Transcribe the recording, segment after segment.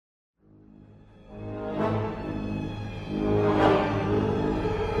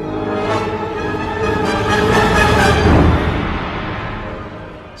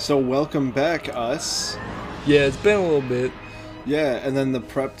So welcome back, us. Yeah, it's been a little bit. Yeah, and then the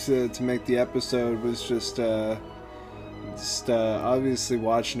prep to make the episode was just obviously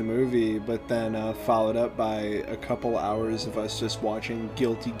watching a movie, but then followed up by a couple hours of us just watching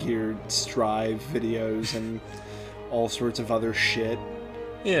Guilty Gear Strive videos and all sorts of other shit.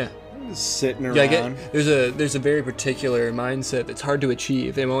 Yeah. Just sitting around. Yeah, there's a very particular mindset that's hard to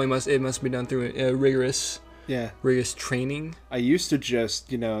achieve. It must be done through a rigorous training. I used to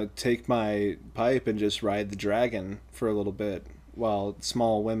just, take my pipe and just ride the dragon for a little bit while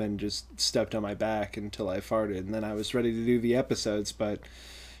small women just stepped on my back until I farted, and then I was ready to do the episodes, but,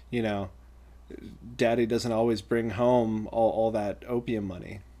 Daddy doesn't always bring home all that opium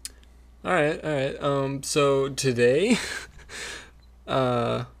money. All right. So today,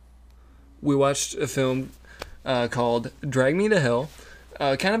 we watched a film called Drag Me to Hell.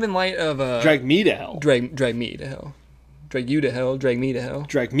 Kind of in light of Drag me to hell. Drag me to hell. Drag you to hell. Drag me to hell.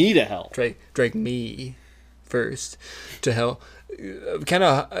 Drag me to hell. Drag me first to hell. Kind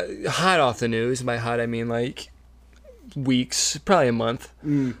of hot off the news. By hot, I mean like weeks, probably a month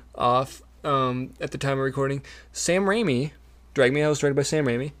off. At the time of recording, Sam Raimi, Drag Me to Hell, was directed by Sam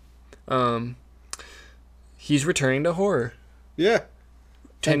Raimi. He's returning to horror. Yeah.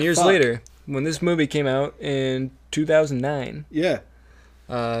 10 years later, when this movie came out in 2009. Yeah.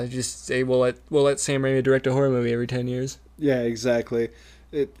 Just say we'll let Sam Raimi direct a horror movie every 10 years. Yeah, exactly.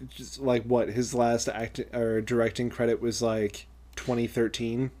 It just like what his last directing credit was like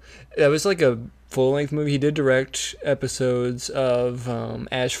 2013. That was like a full length movie. He did direct episodes of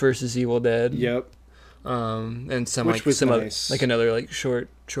Ash vs. Evil Dead. Yep. And some Which was nice. like another like short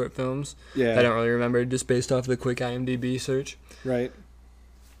films. Yeah. I don't really remember, just based off the quick IMDb search. Right.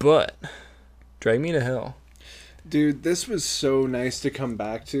 But Drag Me to Hell. Dude, this was so nice to come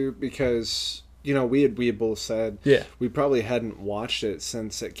back to because, we had both said we probably hadn't watched it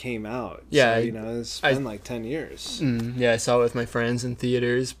since it came out. Yeah. So, it's been like 10 years. Yeah, I saw it with my friends in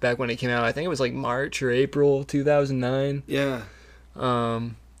theaters back when it came out. I think it was like March or April 2009. Yeah.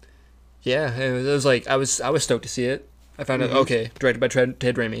 Yeah, it was like, I was stoked to see it. I found out, okay, directed by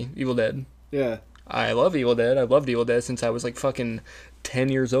Ted Raimi, Evil Dead. Yeah. I love Evil Dead. I've loved Evil Dead since I was like fucking 10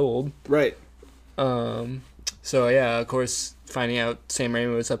 years old. Right. So yeah, of course, finding out Sam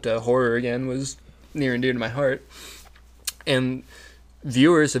Raimi was up to horror again was near and dear to my heart. And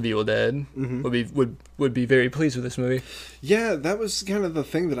viewers of Evil Dead would be very pleased with this movie. Yeah, that was kind of the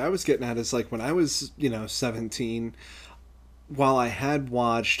thing that I was getting at is like when I was, 17, while I had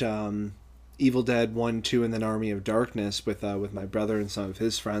watched Evil Dead 1, 2, and then Army of Darkness with my brother and some of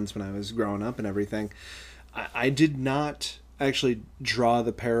his friends when I was growing up and everything, I did not actually draw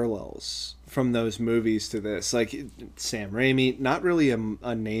the parallels from those movies to this. Like Sam Raimi, not really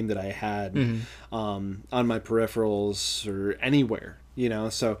a name that I had on my peripherals or anywhere,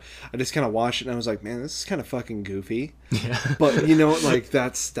 so I just kind of watched it and I was like, man, this is kind of fucking goofy. Yeah. But like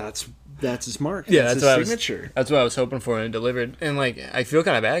that's his mark. Yeah, that's his signature. That's what I was hoping for, and it delivered. And like, I feel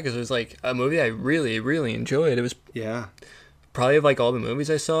kind of bad because it was like a movie I really, really enjoyed. It was probably of like all the movies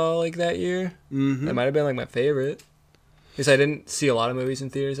I saw like that year. It might have been like my favorite. Because I didn't see a lot of movies in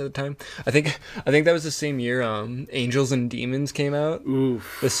theaters at the time. I think that was the same year Angels and Demons came out.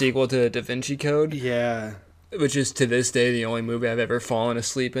 Oof. The sequel to Da Vinci Code. Yeah. Which is to this day the only movie I've ever fallen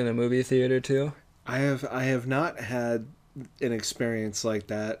asleep in a movie theater to. I have not had an experience like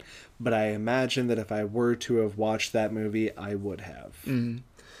that, but I imagine that if I were to have watched that movie, I would have.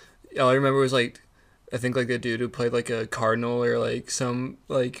 All I remember was like, I think like the dude who played like a cardinal or like some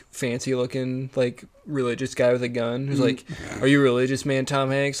like fancy looking like religious guy with a gun who's like, "Are you religious, man,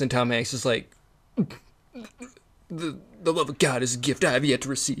 Tom Hanks?" And Tom Hanks is like, the love of God is a gift I have yet to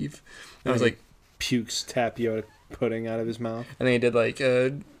receive. And I was like, pukes tapioca pudding out of his mouth. And then he did like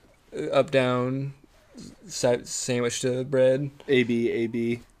a up down sandwich to bread.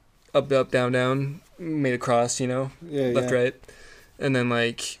 AB. Up down down. Made a cross, left right, and then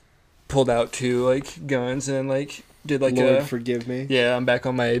like pulled out 2 like guns and then like did like Lord forgive me. Yeah, I'm back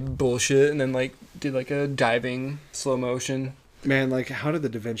on my bullshit, and then like did like a diving slow motion. Man, like how did the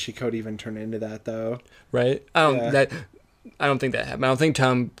Da Vinci Code even turn into that though? Right? I don't think that happened. I don't think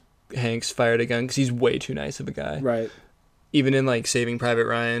Tom Hanks fired a gun because he's way too nice of a guy. Right. Even in like Saving Private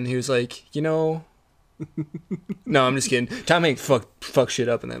Ryan, he was like, No, I'm just kidding. Tom Hanks fuck shit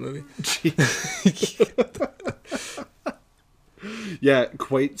up in that movie. Yeah,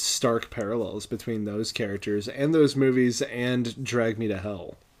 quite stark parallels between those characters and those movies and Drag Me to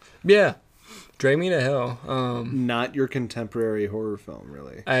Hell. Yeah, Drag Me to Hell. Not your contemporary horror film,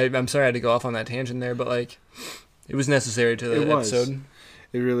 really. I'm sorry I had to go off on that tangent there, but like, it was necessary to the episode.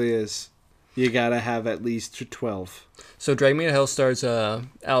 It really is. You gotta have at least 12. So Drag Me to Hell stars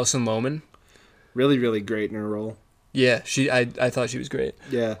Alison Lohman. Really, really great in her role. Yeah, I thought she was great.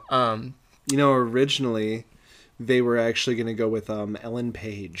 Yeah. Originally, they were actually going to go with Ellen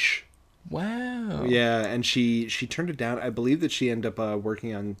Page. Wow. Yeah, and she turned it down. I believe that she ended up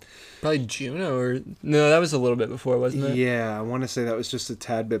working on... Probably Juno, or... No, that was a little bit before, wasn't it? Yeah, I want to say that was just a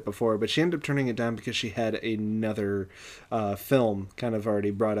tad bit before, but she ended up turning it down because she had another film kind of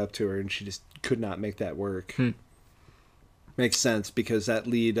already brought up to her, and she just could not make that work. Makes sense, because that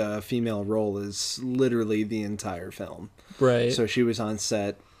lead female role is literally the entire film. Right. So she was on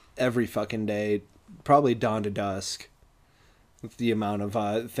set every fucking day, probably dawn to dusk, with the amount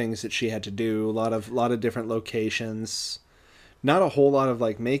of things that she had to do. A lot of different locations. Not a whole lot of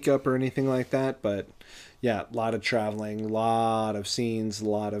like makeup or anything like that, but yeah, a lot of traveling, a lot of scenes, a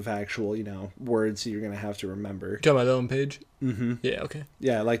lot of actual, words that you're going to have to remember. You talking about Ellen Page? Mm-hmm. Yeah, okay.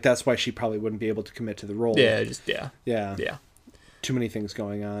 Yeah, like that's why she probably wouldn't be able to commit to the role. Yeah, Yeah. Too many things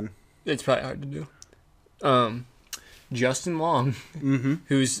going on. It's probably hard to do. Justin Long,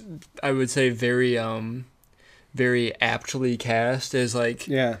 who's, I would say, very aptly cast as, like,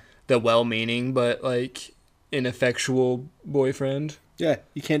 the well-meaning but, like, ineffectual boyfriend. Yeah,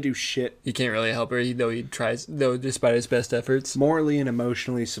 you can't do shit. He can't really help her, though despite his best efforts. Morally and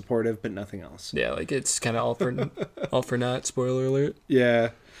emotionally supportive, but nothing else. Yeah, like, it's kind of all for naught, spoiler alert. Yeah.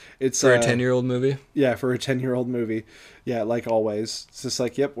 It's for a 10-year-old movie. Yeah, for a 10-year-old movie. Yeah, like always. It's just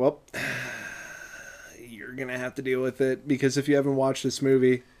like, yep, well, you're going to have to deal with it. Because if you haven't watched this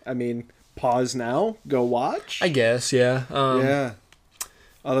movie, I mean, pause now, go watch. I guess, yeah. Yeah.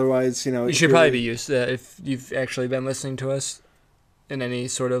 Otherwise, you should probably be used to that if you've actually been listening to us in any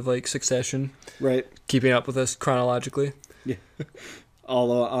sort of, like, succession. Right. Keeping up with us chronologically. Yeah.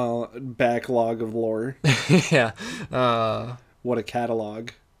 All backlog of lore. Yeah. What a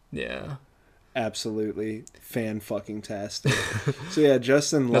catalog. Yeah. Absolutely fan-fucking-tastic. So yeah,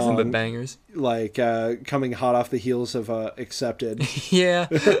 Justin Long. Nothing but bangers. Like, coming hot off the heels of Accepted. Yeah.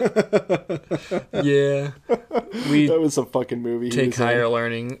 Yeah. That was a fucking movie. Take higher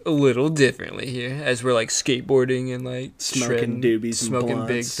learning a little differently here, as we're like skateboarding and like smoking doobies, smoking and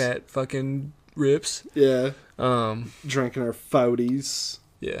big fat fucking rips. Yeah. Drinking our fouties.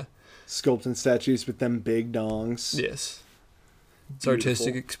 Yeah. Sculpting statues with them big dongs. Yes. It's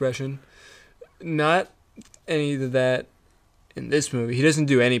artistic expression. Not any of that in this movie. He doesn't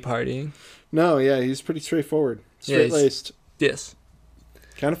do any partying. No, yeah, he's pretty straightforward. Straight-laced. Yes.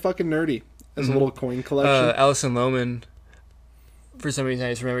 Kind of fucking nerdy. As a little coin collection. Alison Lohman, for some reason I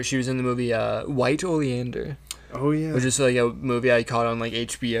just remember she was in the movie White Oleander. Oh, yeah. Which is like a movie I caught on like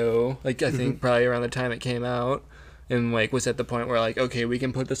HBO. Like I think probably around the time it came out. And like was at the point where like, okay, we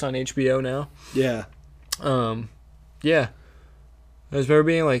can put this on HBO now. Yeah. Yeah. I was remember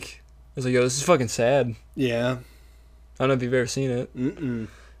being like, I was like, yo, this is fucking sad. Yeah. I don't know if you've ever seen it. Mm-mm.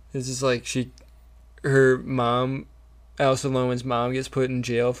 It's just like her mom, Alison Lohman's mom, gets put in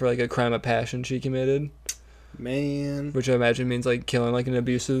jail for like a crime of passion she committed. Man. Which I imagine means like killing like an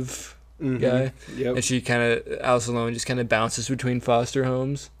abusive guy. Yep. And Alison Lohman just kind of bounces between foster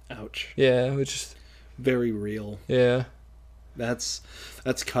homes. Ouch. Yeah, which is very real. Yeah. That's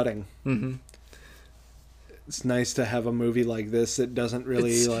cutting. Mm-hmm. It's nice to have a movie like this that doesn't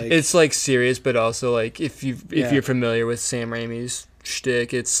really it's like serious, but also like if you're familiar with Sam Raimi's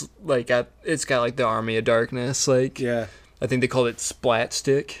shtick, it's got like the Army of Darkness, like yeah. I think they called it Splat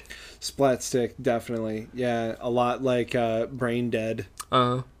Stick. Splat Stick, definitely. Yeah, a lot like Brain Dead.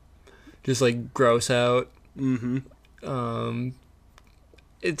 Just like gross out. Mm-hmm.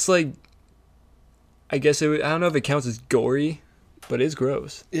 It's like, I guess I don't know if it counts as gory, but it's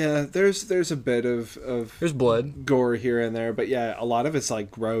gross. Yeah, there's a bit of there's blood, gore here and there, but yeah, a lot of it's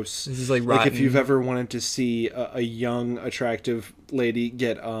like gross. This is like rotten. Like if you've ever wanted to see a young, attractive lady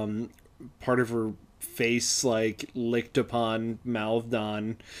get part of her face like licked upon, mouthed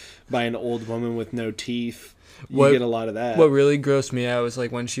on by an old woman with no teeth, you get a lot of that. What really grossed me out was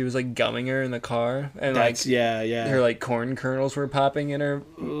like when she was like gumming her in the car, and her like corn kernels were popping in her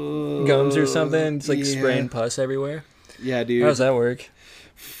gums or something. It's like spraying pus everywhere. Yeah, dude. How does that work?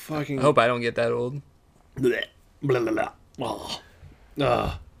 Fucking. I hope I don't get that old. Blah, blah, blah,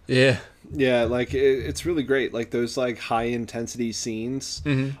 blah. Yeah. Yeah, like it's really great. Like those like high intensity scenes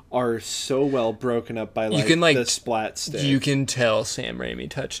are so well broken up by like, the splat stick. You can tell Sam Raimi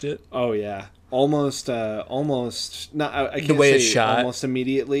touched it. Oh yeah, almost not. I can't the way say it's shot almost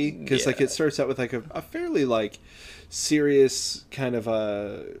immediately because like it starts out with like a fairly like serious kind of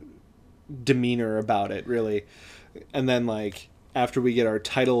a demeanor about it, really. And then, like, after we get our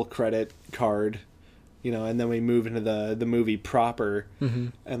title credit card, and then we move into the movie proper,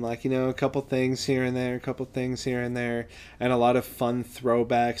 and like, a couple things here and there, and a lot of fun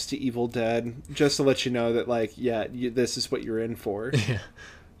throwbacks to Evil Dead, just to let you know that, like, this is what you're in for.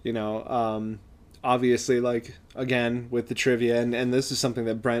 Yeah. Obviously, like, again, with the trivia, and this is something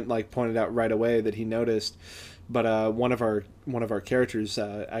that Brent, like, pointed out right away that he noticed, but one of our characters,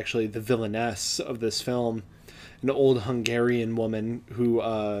 actually the villainess of this film, an old Hungarian woman who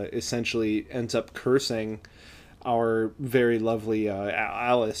essentially ends up cursing our very lovely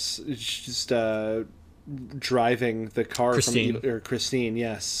Alice, just driving the car Christine. from Christine,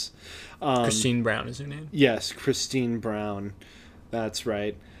 yes. Christine Brown is her name. Yes, Christine Brown. That's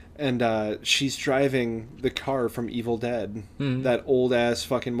right. And she's driving the car from Evil Dead. That old ass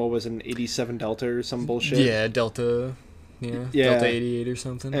fucking, what was it, an 87 Delta or some bullshit? Yeah, Delta. Yeah, Delta 88 or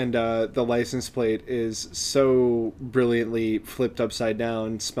something. And the license plate is so brilliantly flipped upside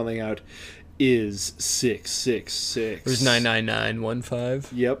down, spelling out is 666. There's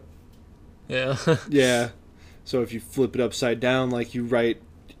 99915. Yep. Yeah. Yeah. So if you flip it upside down, like you write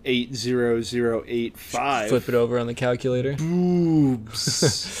 80085. Flip it over on the calculator.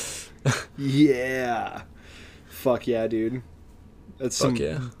 Boobs. Yeah. Fuck yeah, dude. That's some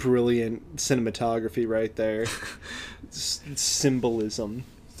brilliant cinematography right there. Symbolism.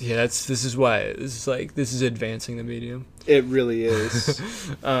 Yeah, this is advancing the medium. It really is.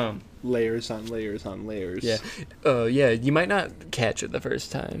 Layers on layers on layers. Yeah. Yeah, you might not catch it the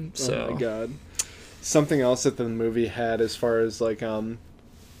first time. So. Oh my god. Something else that the movie had as far as like kind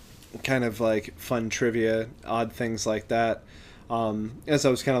of like fun trivia, odd things like that. As I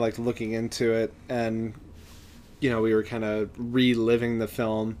was kind of like looking into it, and we were kind of reliving the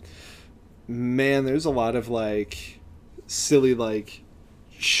film. Man, there's a lot of like silly like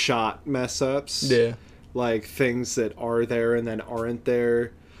shot mess ups. Yeah. Like things that are there and then aren't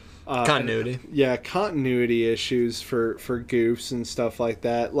there. Continuity. Continuity issues for goofs and stuff like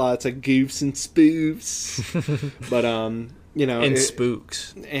that. Lots of goofs and spoofs. But and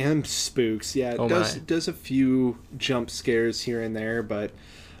spooks. And spooks, yeah. It does a few jump scares here and there, but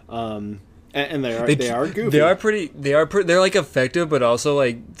and they are goofy. They're like effective, but also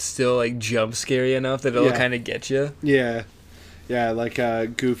like still like jump scary enough that it'll kind of get you. Yeah. Yeah, like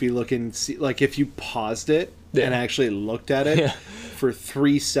goofy looking, like if you paused it and actually looked at it for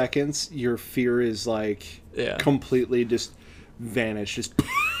 3 seconds, your fear is like completely just vanished. Just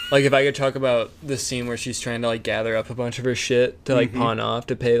like if I could talk about the scene where she's trying to like gather up a bunch of her shit to like pawn off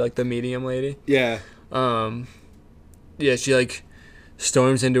to pay like the medium lady. Yeah. Yeah, she like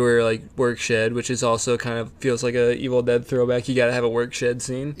storms into her like work shed, which is also kind of feels like a Evil Dead throwback. You gotta have a work shed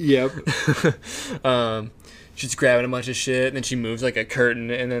scene. Yep. She's grabbing a bunch of shit, and then she moves like a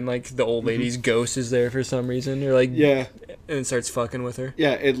curtain, and then like the old lady's ghost is there for some reason, or like and it starts fucking with her.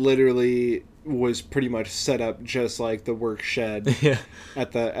 Yeah, it literally was pretty much set up just like the work shed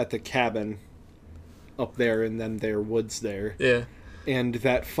at the cabin up there, and then their woods there. Yeah. And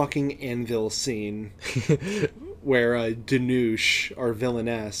that fucking anvil scene where Danush, our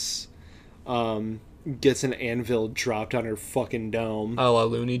villainess, gets an anvil dropped on her fucking dome. A la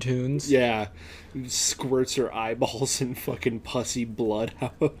Looney Tunes. Yeah. Squirts her eyeballs and fucking pussy blood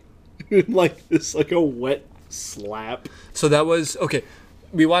out. Like this, like a wet slap. So that was okay.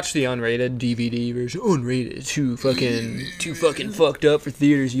 We watched the unrated DVD version. Unrated, too fucking fucked up for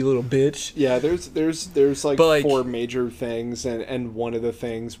theaters, you little bitch. Yeah, there's like 4 major things, and one of the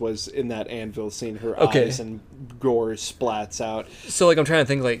things was in that anvil scene. Her eyes and gore splats out. So like I'm trying to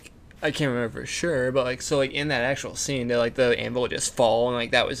think, like I can't remember for sure, but like so like in that actual scene, did like the anvil just fall and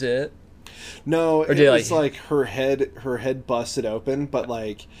like that was it? No, it was like her head busted open, but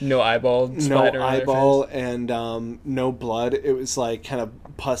like no eyeball and no blood. It was like kind of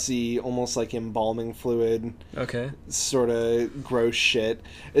pussy, almost like embalming fluid. Okay. Sort of gross shit.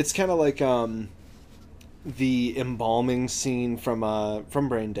 It's kind of like the embalming scene from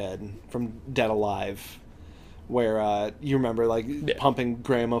Brain Dead, from Dead Alive, where you remember like pumping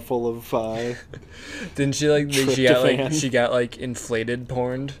grandma full of didn't she like she got like inflated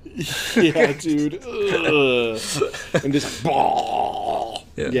porned? Yeah, dude. And just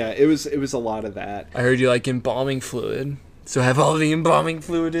yeah, it was a lot of that. I heard you like embalming fluid, so have all the embalming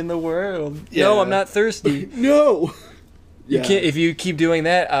fluid in the world. Yeah. No, I'm not thirsty. No. You can't if you keep doing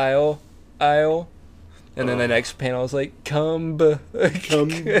that aisle. And then the next panel is like cumb.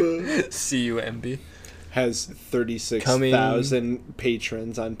 C-U-M-B. Has 36,000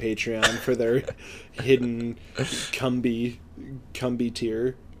 patrons on Patreon for their hidden Cumby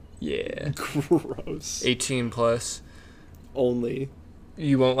tier. Yeah. Gross. 18 plus. Only.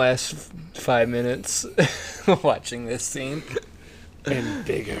 You won't last 5 minutes watching this scene. and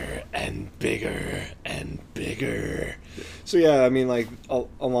bigger and bigger and bigger. So yeah, I mean, like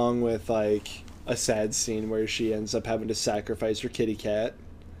along with like a sad scene where she ends up having to sacrifice her kitty cat.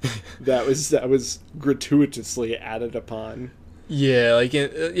 That was gratuitously added upon. Yeah, like yeah,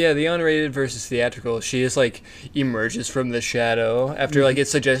 the unrated versus theatrical. She just like emerges from the shadow after like it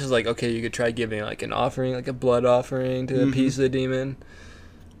suggests like, okay, you could try giving like an offering, like a blood offering to appease the demon.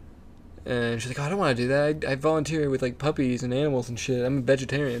 And she's like, oh, I don't want to do that. I volunteer with like puppies and animals and shit. I'm a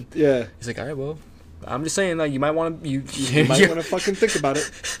vegetarian. Yeah. He's like, all right, well, I'm just saying, like, you might want to you might want to fucking think about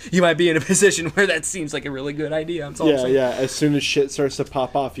it. You might be in a position where that seems like a really good idea. I'm saying. Yeah. As soon as shit starts to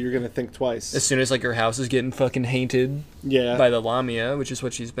pop off, you're gonna think twice. As soon as like her house is getting fucking haunted. Yeah. By the Lamia, which is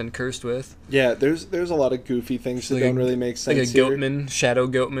what she's been cursed with. Yeah. There's a lot of goofy things that don't really make sense. Like a goatman, shadow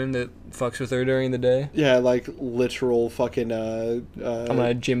goatman that fucks with her during the day. Yeah, like literal fucking. I'm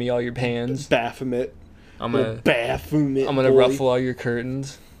gonna jimmy all your pans. Baphomet. I'm gonna Baphomet. I'm gonna ruffle all your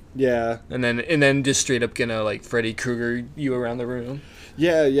curtains. Yeah. And then just straight up gonna like Freddy Krueger you around the room.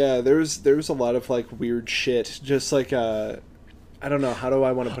 Yeah. There's a lot of like weird shit. Just like I don't know, how do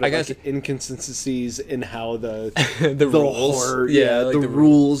I want to put it? Like inconsistencies in how the the rules. Horror, like the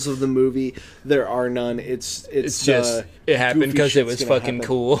rules of the movie. There are none. It's just it happened because it was fucking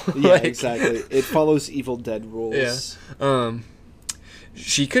cool. Yeah, exactly. It follows Evil Dead rules. Yeah.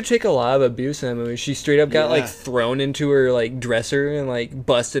 She could take a lot of abuse in that movie. She straight up got like thrown into her like dresser and like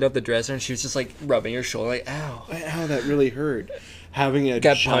busted up the dresser, and she was just like rubbing her shoulder, like ow, that really hurt. Having a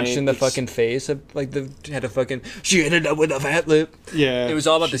got punched in the fucking face, like had a fucking. She ended up with a fat lip. Yeah, it was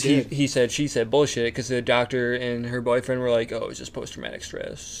all about this he said she said bullshit because the doctor and her boyfriend were like, oh, it's just post traumatic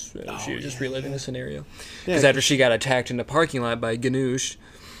stress. She was just reliving the scenario because after she got attacked in the parking lot by Ganush.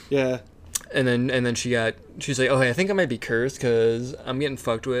 Yeah. And then she's like, oh, hey, I think I might be cursed because I'm getting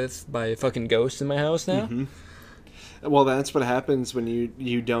fucked with by a fucking ghost in my house now. Mm-hmm. Well, that's what happens when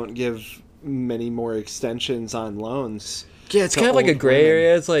you don't give many more extensions on loans. Yeah, it's kind of like a gray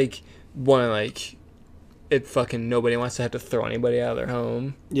area. It's like it fucking nobody wants to have to throw anybody out of their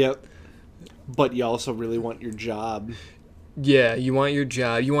home. Yep. But you also really want your job. Yeah, you want your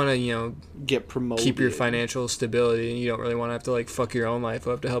job. You want to, get promoted. Keep your financial stability. You don't really want to have to, like, fuck your own life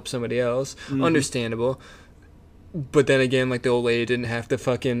up to help somebody else. Mm-hmm. Understandable. But then again, like, the old lady didn't have to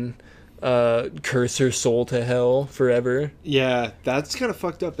fucking curse her soul to hell forever. Yeah, that's kind of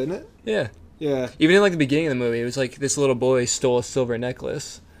fucked up, isn't it? Yeah. Yeah. Even in, like, the beginning of the movie, it was like this little boy stole a silver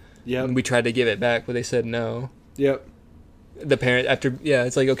necklace. Yep. And we tried to give it back, but they said no. Yep. The parent,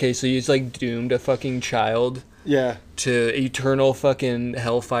 it's like, okay, so he's, like, doomed a fucking child. Yeah. To eternal fucking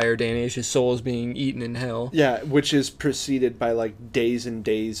hellfire damnation. His soul is being eaten in hell. Yeah, which is preceded by like days and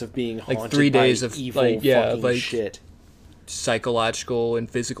days of being haunted like 3 days by of evil fucking shit. Psychological and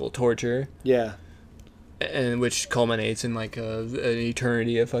physical torture. Yeah. And which culminates in like an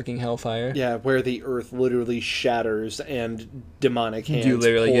eternity of fucking hellfire. Yeah, where the earth literally shatters and demonic hands you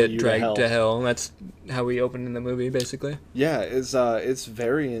literally pull get you dragged to hell. And that's how we open in the movie, basically. Yeah, it's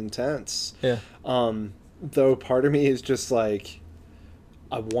very intense. Yeah. Though part of me is just like,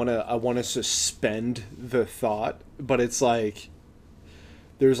 I wanna suspend the thought, but it's like,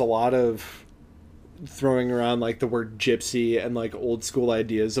 there's a lot of throwing around like the word gypsy and like old school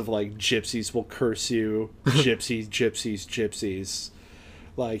ideas of like gypsies will curse you, gypsies.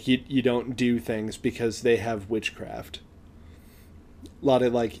 Like you don't do things because they have witchcraft. A lot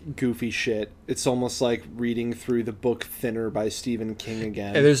of like goofy shit. It's almost like reading through the book Thinner by Stephen King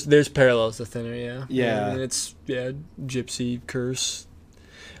again. And there's parallels to Thinner, yeah. Yeah. I mean, it's gypsy curse.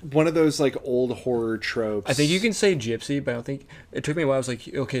 One of those like old horror tropes. I think you can say gypsy, but I don't think it took me a while. I was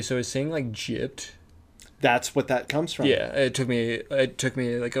like, okay, so it's saying like gypped. That's what that comes from. Yeah, it took me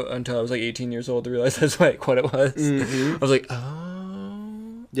like until I was like 18 years old to realize that's like what it was. Mm-hmm. I was like,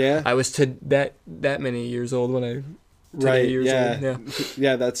 oh. Yeah. I was to that many years old when I. Right.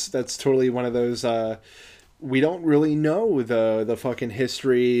 Yeah. That's totally one of those. We don't really know the fucking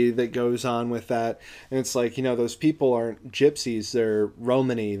history that goes on with that, and it's like, those people aren't gypsies. They're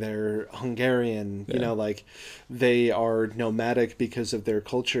Romani. They're Hungarian. Yeah. Like they are nomadic because of their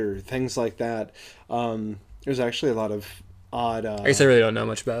culture. Things like that. There's actually a lot of odd. I guess I really don't know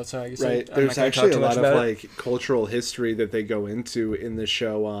much about it, so I guess right. There's actually a lot of like cultural history that they go into in the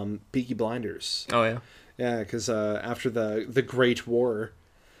show. Peaky Blinders. Oh yeah. Yeah, because after the Great War,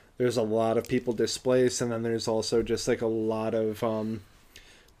 there's a lot of people displaced, and then there's also just like a lot of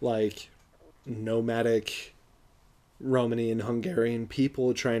like nomadic Romani and Hungarian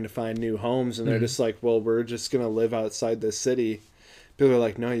people trying to find new homes, and they're just like, well, we're just gonna live outside the city People are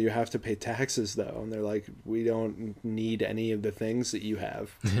like, no, you have to pay taxes though, and they're like, we don't need any of the things that you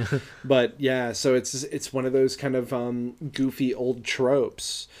have. But yeah, so it's one of those kind of goofy old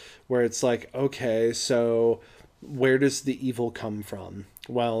tropes where it's like, okay, so where does the evil come from?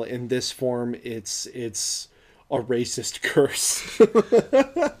 Well, in this form, it's a racist curse.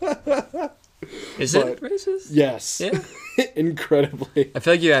 Is it racist? Yes. Yeah. Incredibly. I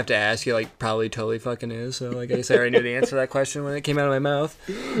feel like you have to ask. You like probably totally fucking is. So like I guess I already knew the answer to that question when it came out of my mouth.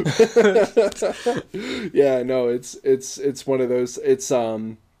 Yeah, no, it's one of those. It's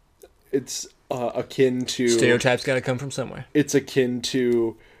akin to Stereotypes got to come from somewhere. It's akin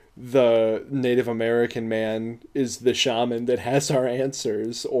to the Native American man is the shaman that has our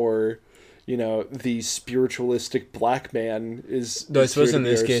answers, or the spiritualistic black man is. Though I suppose in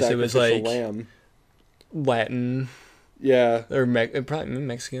this case it was like lamb. Latin. Yeah. Or probably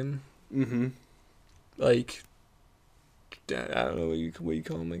Mexican. Mm-hmm. Like, I don't know what you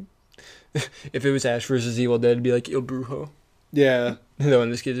call them. Like, if it was Ash versus Evil Dead, it'd be like Il Brujo. Yeah. Though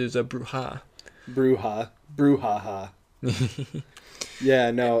in this case, it was a Bruja. Bruhaha. Yeah,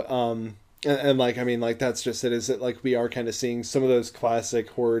 no, and like, I mean, like, that's just it, is that, like, we are kind of seeing some of those classic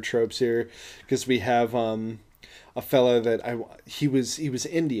horror tropes here, because we have, a fellow that he was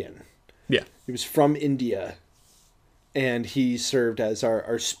Indian. Yeah. He was from India, and he served as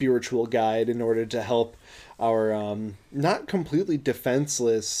our spiritual guide in order to help our, not completely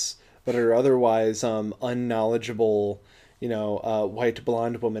defenseless, but are otherwise, unknowledgeable, white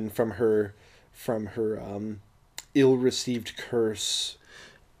blonde woman from her ill-received curse.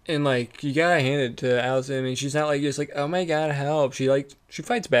 And like, you gotta hand it to Allison. I mean, she's not like just like, oh my god, help. She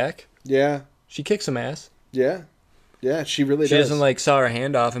fights back. Yeah. She kicks some ass. Yeah. Yeah, she really does. She doesn't like saw her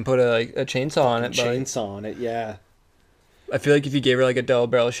hand off and put a chainsaw on it. Chainsaw on it, yeah. I feel like if you gave her like a double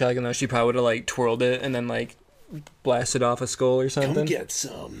barrel shotgun, though, she probably would have like twirled it and then like blasted off a skull or something. Come get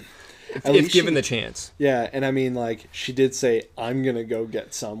some. If given the chance. Yeah, and I mean, like, she did say, I'm gonna go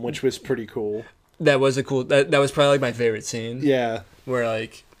get some, which was pretty cool. That was a cool. That was probably like my favorite scene. Yeah. Where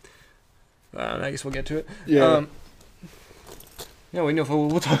like, I guess we'll get to it. Yeah. Yeah, we know.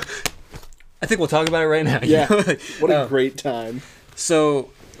 We'll talk. I think we'll talk about it right now. Yeah. What a great time. So,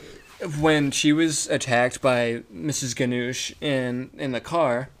 when she was attacked by Mrs. Ganoush in the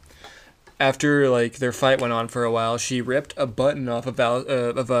car, after like their fight went on for a while, she ripped a button off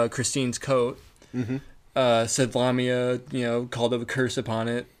of Christine's coat. Mm-hmm. Said Lamia, called a curse upon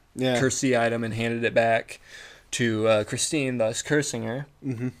it. Yeah. Cursed the item and handed it back to Christine, thus cursing her.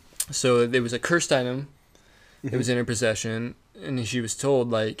 Mm-hmm. So it was a cursed item. Mm-hmm. It was in her possession, and she was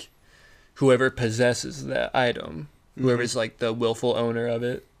told like, whoever possesses that item, whoever's like the willful owner of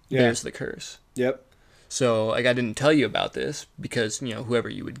it, bears the curse. Yep. So like, I didn't tell you about this because whoever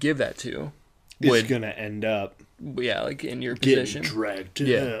you would give that to is gonna end up like in your position, dragged to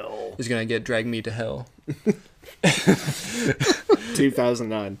hell. Is gonna drag me to hell.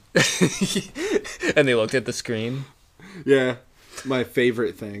 2009. And they looked at the screen. Yeah. My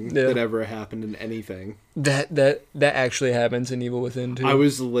favorite thing that ever happened in anything. That actually happens in Evil Within 2. I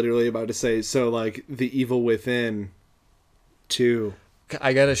was literally about to say, so like the Evil Within 2.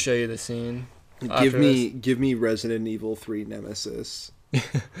 I gotta show you the scene. Give me Resident Evil 3 Nemesis.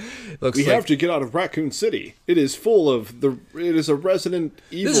 We have to get out of Raccoon City. It is a Resident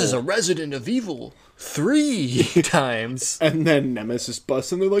Evil. This is a Resident of Evil 3 times. And then Nemesis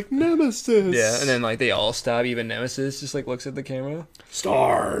busts and they're like, Nemesis. Yeah, and then like they all stop. Even Nemesis just like looks at the camera.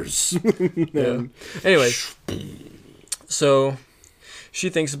 Stars. Yeah. Anyway, so she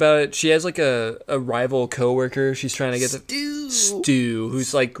thinks about it. She has like a rival coworker. She's trying to get Stu,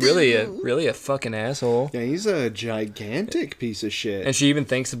 who's like really a fucking asshole. Yeah, he's a gigantic piece of shit. And she even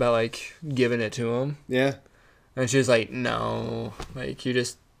thinks about like giving it to him. Yeah. And she's like, no, like you're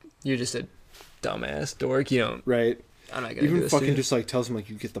just a dumbass dork. You don't. Right. I'm not gonna even do this fucking just like tells him like,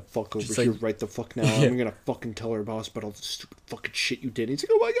 you get the fuck over here right the fuck now. I'm gonna fucking tell her boss about all the stupid fucking shit you did. He's like,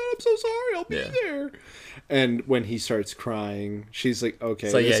 oh my god, I'm so sorry. I'll be there. And when he starts crying, she's like,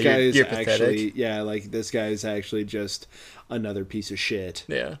 okay, like, this guy is you're actually pathetic. like this guy is actually just another piece of shit.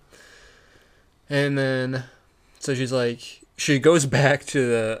 Yeah. And then, so she's like, she goes back to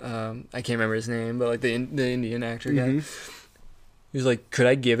the I can't remember his name, but like the Indian actor guy. He's like, could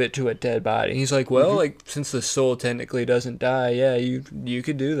I give it to a dead body? He's like, well, like, since the soul technically doesn't die, yeah, you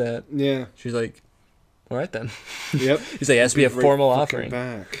could do that. Yeah. She's like, all right then. Yep. He's like, it has to be a formal offering.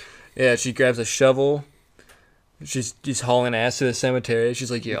 Back. Yeah, she grabs a shovel. She's hauling ass to the cemetery.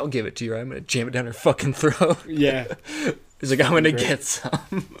 She's like, yeah, I'll give it to you. I'm going to jam it down her fucking throat. Yeah. He's like, I'm going to get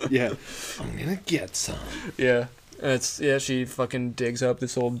some. Yeah. I'm going to get some. Yeah. And she fucking digs up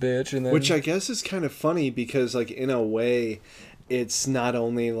this old bitch. And then... Which I guess is kind of funny because, like, in a way... it's not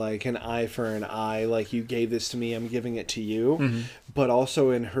only like an eye for an eye, like you gave this to me, I'm giving it to you, but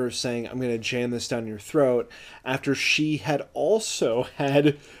also in her saying, I'm going to jam this down your throat, after she had also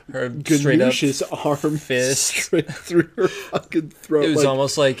had Her Ganoush's arm fist straight through her fucking throat. It was like,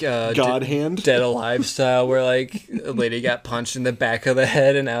 almost like God hand. Dead Alive style, where like a lady got punched in the back of the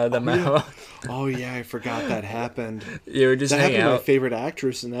head and out of the mouth. Oh yeah, I forgot that happened. You were just That hanging happened to my out. favorite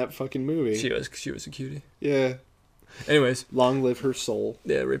actress in that fucking movie. She was a cutie. Yeah. Anyways, Long live her soul.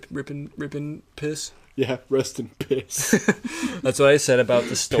 yeah, ripping piss. Yeah, rest in piss. That's what I said about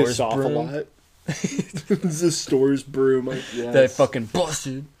the store's Piss off broom. a lot. The store's broom. Like, yes. That I fucking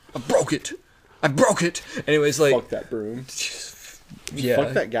busted. I broke it. Anyways, like, Fuck that broom. yeah,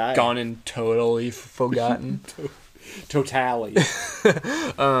 fuck that guy. Gone and totally forgotten. Totally.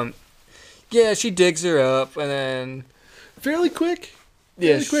 Yeah, she digs her up, and then Fairly quick.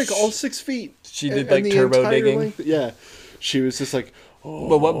 Yeah, Fairly quick. All 6 feet. she did And like the turbo entire digging. length- Yeah. She was just like, oh.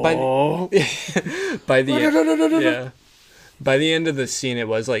 But what by the yeah, by the end of the scene, it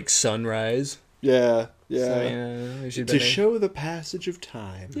was like sunrise. Yeah. Yeah. So, yeah, she'd To been show the passage of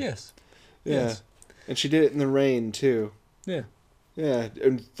time. yes, Yeah. yes. And she did it in the rain, too. Yeah. Yeah,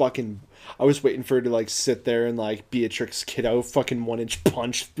 and fucking, I was waiting for her to like sit there and like Beatrix Kiddo fucking 1-inch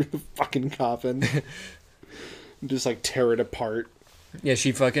punch through the fucking coffin, and just like tear it apart. Yeah,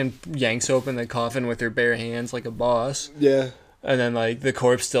 she fucking yanks open the coffin with her bare hands like a boss. Yeah, And then, like, the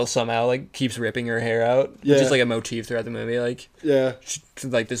corpse still somehow, like, keeps ripping her hair out. Yeah. Just, like, a motif throughout the movie. Like, yeah,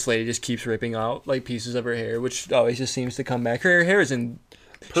 like this lady just keeps ripping out, like, pieces of her hair, which always just seems to come back. Her hair is in...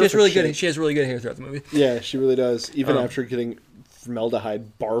 She has Perfect really good. shape. She has really good hair throughout the movie. yeah. She really does. Even Um, after getting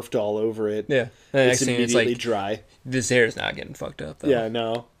formaldehyde barfed all over it, Yeah. And the it's next thing, it's immediately like, dry. this hair is not getting fucked up, though. Yeah,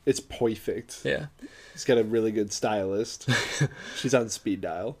 no, it's perfect. Yeah. He's got a really good stylist. She's on speed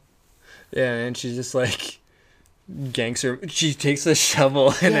dial. Yeah, and she's just, like, ganks her... She takes a shovel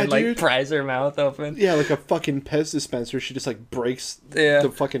and Yeah, then, like, dude. pries her mouth open. Yeah, like a fucking Pez dispenser. She just like breaks Yeah. the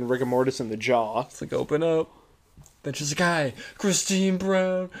fucking rigor mortis in the jaw. It's like, open up. Then she's like, "Hi, Christine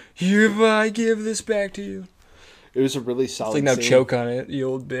Brown, hereby give this back to you." It was a really It's solid like, now scene. choke on it, you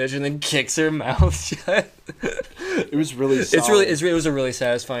old bitch, and then kicks her mouth shut. It was really solid. It was a really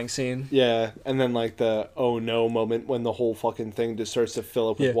satisfying scene. Yeah, and then like the oh no moment when the whole fucking thing just starts to fill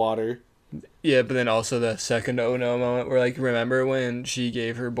up with Yeah. water. Yeah, but then also the second oh no moment where, like, remember when she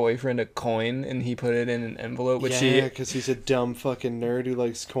gave her boyfriend a coin and he put it in an envelope, which Yeah, because he's a dumb fucking nerd who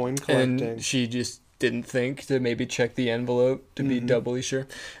likes coin collecting. and she just didn't think to maybe check the envelope to be doubly sure.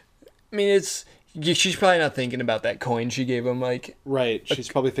 I mean, she's probably not thinking about that coin she gave him, like, Right, she's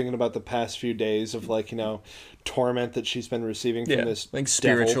probably thinking about the past few days of like, you know, torment that she's been receiving from yeah, this like devil.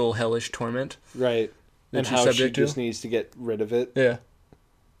 spiritual hellish torment. Right, that and she's how she subject to. just needs to get rid of it. Yeah.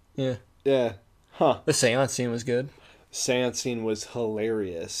 Yeah. Yeah, huh. The seance scene was good. Seance scene was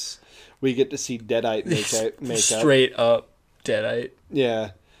hilarious. We get to see Deadite makeup. Straight up Deadite.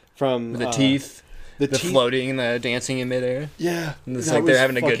 Yeah, from The teeth, the teeth- floating, the dancing in midair. Yeah, And it's that like they're was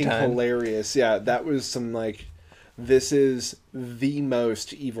having a good fucking time. Hilarious. Yeah, that was some like, this is the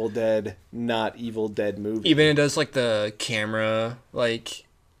most Evil Dead, not Evil Dead movie. Even it does, like, the camera, like,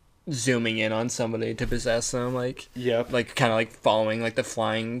 zooming in on somebody to possess them, like, Yep. like kind of like following, like, the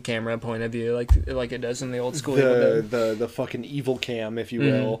flying camera point of view, like it does in the old school Evil Dead. The fucking evil cam, if you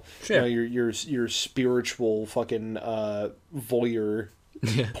Mhm. will. Sure. You know, your spiritual fucking voyeur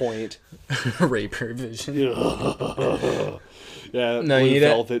point. Raper vision. Yeah, No, blue you need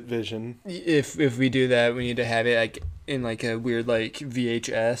velvet vision. If we do that, we need to have it, like, in, like, a weird, like,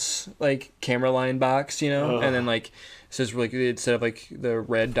 VHS, like, camera line box, you know, Ugh. and then, like, it says, like, instead of, like, the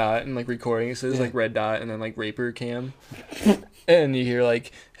red dot and, like, recording, it says, Yeah. like, red dot and then, like, Raper cam, and you hear,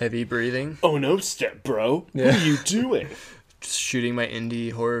 like, heavy breathing. Oh no, step bro. Yeah. What are you doing? Just shooting my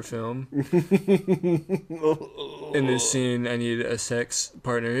indie horror film. In this scene, I need a sex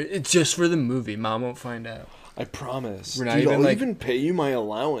partner. It's just for the movie. Mom won't find out. I promise. We're not Dude, even, I'll like- even pay you my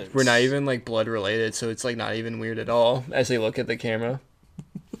allowance. We're not even, like, blood related, so it's, like, not even weird at all as they look at the camera.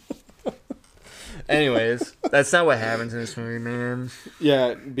 Anyways, that's not what happens in this movie, man.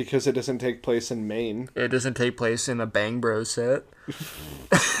 Yeah, because it doesn't take place in Maine. It doesn't take place in a Bang Bros set.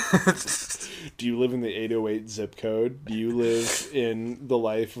 Do you live in the 808 zip code? Do you live in the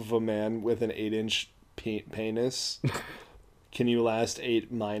life of a man with an 8-inch penis? Can you last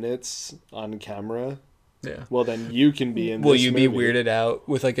 8 minutes on camera? Yeah. Well, then you can be in Will this you be movie. weirded out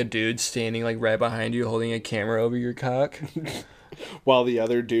with, like, a dude standing, like, right behind you holding a camera over your cock? While the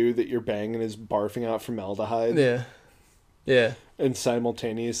other dude that you're banging is barfing out formaldehyde? Yeah. Yeah. And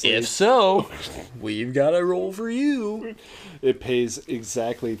simultaneously, If so, we've got a role for you. it pays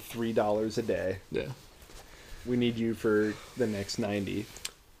exactly $3 a day. Yeah. We need you for the next 90.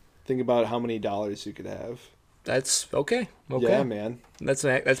 Think about how many dollars you could have. That's okay. Okay. Yeah, man. That's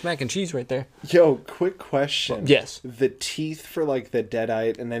mac and cheese right there. Yo, quick question. Yes. The teeth for like the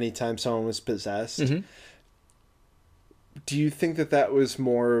Deadite and anytime someone was possessed. Mm-hmm. Do you think that was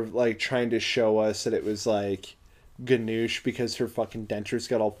more of like trying to show us that it was like Ganoush because her fucking dentures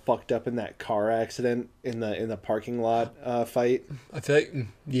got all fucked up in that car accident in the parking lot fight? I feel like,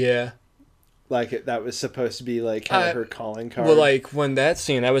 yeah. Like that was supposed to be like kind of her calling card. Well, like when that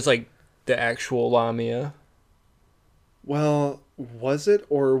scene, that was like the actual Lamia. Well, was it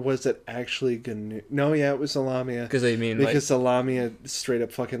or was it actually Ganoush? No, yeah, it was a Lamia. Because I mean, because the Lamia straight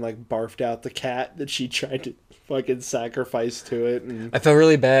up fucking like barfed out the cat that she tried to fucking sacrifice to it. And I felt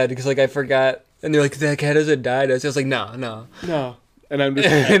really bad because like I forgot, and they're like, that cat hasn't died. I was just like, no. And I'm just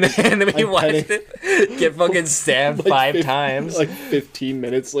and then we watched it get fucking stabbed like 5 times. Like 15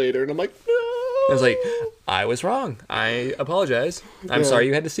 minutes later, and I'm like, no. I was like, I was wrong. I apologize. I'm sorry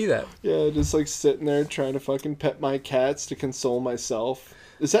you had to see that. Yeah, just like sitting there trying to fucking pet my cats to console myself.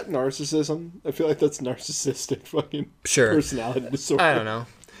 Is that narcissism? I feel like that's narcissistic fucking personality disorder. I don't know.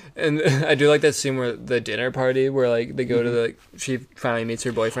 And I do like that scene where the dinner party where like they go to the she finally meets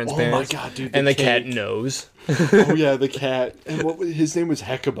her boyfriend's parents. Oh my god, dude! And the cat knows. Oh yeah, the cat. And his name was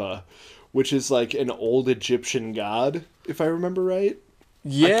Hecuba, which is like an old Egyptian god, if I remember right.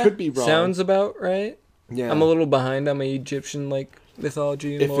 Yeah, I could be wrong. Sounds about right. Yeah, I'm a little behind on my Egyptian like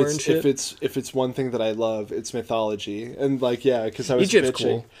mythology and lore and shit. If it's one thing that I love, it's mythology. And like because I was Egypt's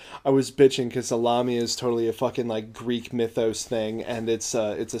bitching. Cool. I was bitching because the Lamia is totally a fucking like Greek mythos thing, and it's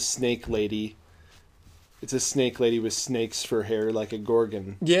a snake lady. It's a snake lady with snakes for hair like a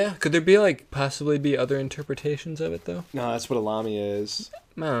gorgon. Yeah, could there be like possibly be other interpretations of it though? No, that's what a Lamia is.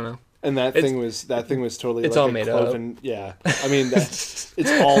 I don't know. And that thing was totally. It's like all a made cloven, up. Yeah, I mean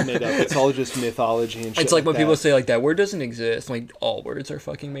it's all made up. It's all just mythology and shit. It's like when people say like that word doesn't exist. Like all words are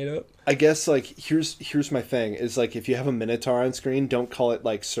fucking made up. I guess like here's my thing is like if you have a minotaur on screen, don't call it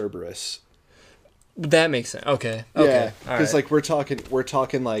like Cerberus. That makes sense. Okay. Yeah, because like we're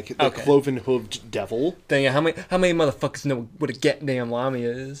talking like the cloven hooved devil. Then yeah, how many motherfuckers know what a goddamn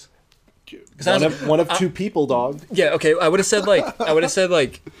Lamia is? One of two people, dog. Yeah. Okay. I would have said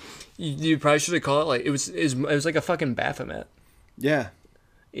like. You probably should have called it like it was like a fucking Baphomet. Yeah.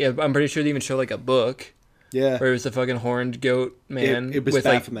 Yeah, I'm pretty sure they even showed like a book. Yeah. Where it was the fucking horned goat man it was with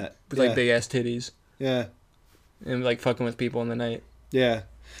Baphomet. like with like big ass titties. Yeah. And like fucking with people in the night. Yeah.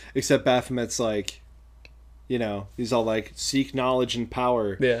 Except Baphomet's like, he's all like seek knowledge and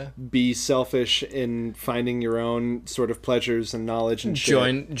power. Yeah. Be selfish in finding your own sort of pleasures and knowledge and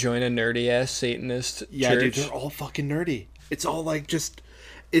shit. Join a nerdy ass Satanist yeah, church. Dude, they're all fucking nerdy. It's all like just.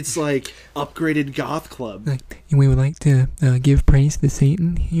 It's like upgraded goth club. We would like to give praise to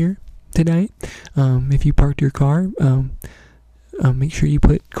Satan here tonight. If you parked your car, make sure you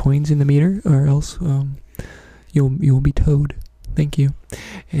put coins in the meter, or else you'll be towed. Thank you.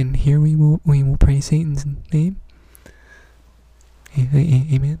 And here we will praise Satan's name.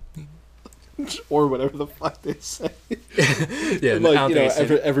 Amen. Or whatever the fuck they say. Yeah, like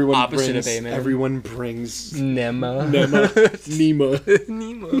everyone opposite brings, of amen. Everyone brings Nema. Nima.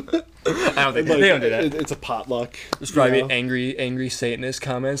 I don't think they don't do that. It's a potluck. There's probably angry Satanist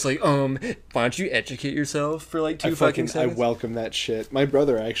comments like, why don't you educate yourself for like 2 fucking seconds? I welcome that shit. My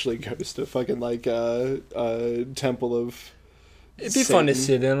brother actually goes to fucking like temple of. It'd be fun to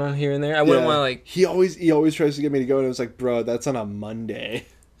sit in on here and there. I wouldn't want to like. He always tries to get me to go, and I was like, bro, that's on a Monday.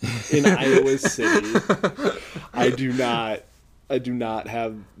 In Iowa City. I do not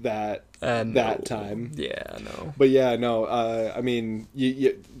have that time. Yeah, no. But yeah, no. I mean,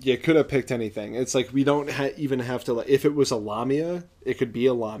 you could have picked anything. It's like we don't even have to. If it was a Lamia, it could be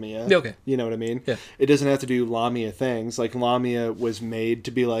a Lamia. Okay. You know what I mean? Yeah. It doesn't have to do Lamia things. Like Lamia was made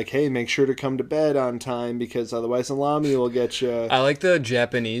to be like, hey, make sure to come to bed on time because otherwise a Lamia will get you. I like the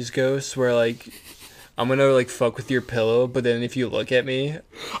Japanese ghosts where like. I'm gonna like fuck with your pillow, but then if you look at me,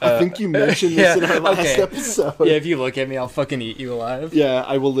 I think you mentioned this in our last episode. Yeah, if you look at me, I'll fucking eat you alive. Yeah,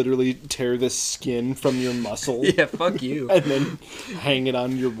 I will literally tear the skin from your muscle. Yeah, fuck you. And then hang it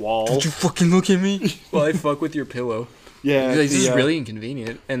on your wall. Don't you fucking look at me? Well, I fuck with your pillow. Yeah, like, this is really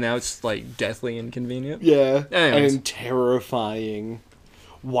inconvenient, and now it's like deathly inconvenient. Yeah, anyways. And terrifying.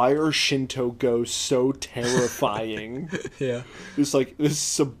 Why are Shinto ghosts so terrifying? Yeah. It's like, this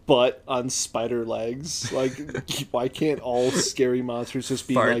is a butt on spider legs. Like, why can't all scary monsters just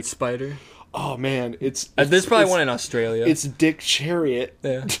be Fart like... spider? Oh, man, it's there's probably one in Australia. It's Dick Chariot.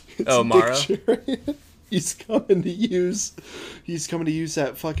 Yeah. Mara? Dick Chariot. He's coming to use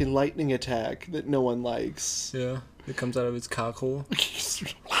that fucking lightning attack that no one likes. Yeah. It comes out of its cockhole.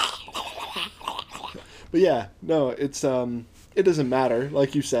 But yeah, no, it's it doesn't matter.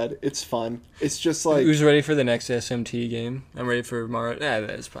 Like you said, it's fun. It's just like, Who's ready for the next SMT game? I'm ready for Mario.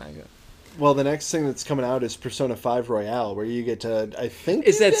 That's probably good. well, the next thing that's coming out is Persona 5 Royale, where you get to, I think...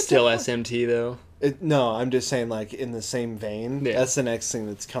 Is you that get still to- SMT though? No, I'm just saying, like, in the same vein. Yeah. That's the next thing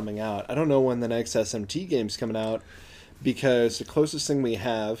that's coming out. I don't know when the next SMT game's coming out, because the closest thing we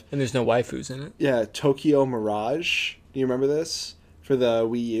have... And there's no waifus in it. Yeah, Tokyo Mirage. Do you remember this? For the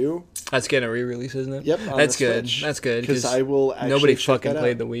Wii U? That's getting a re-release, isn't it? Yep, on That's the good. Switch. That's good. Because I will actually nobody check fucking that out.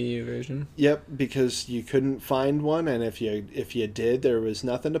 played the Wii U version. Yep, because you couldn't find one, and if you did, there was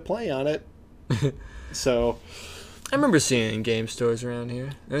nothing to play on it. So... I remember seeing it in game stores around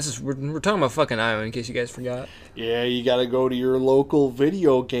here. We're talking about fucking Iowa, in case you guys forgot. Yeah, you gotta go to your local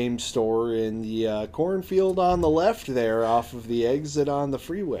video game store in the cornfield on the left there, off of the exit on the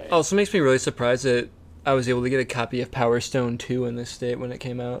freeway. Also makes me really surprised that I was able to get a copy of Power Stone 2 in this state when it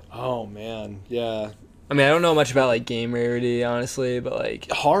came out. Oh man, yeah. I mean, I don't know much about like game rarity, honestly, but like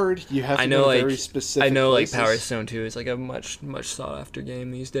Hard. You have to I know, go to like very specific I know, places. like Power Stone 2 is like a much sought after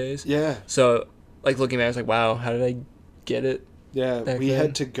game these days. Yeah, So, like looking back, I was like, wow, how did I get it? yeah. Back We then.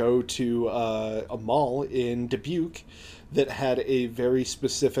 had to go to a mall in Dubuque that had a very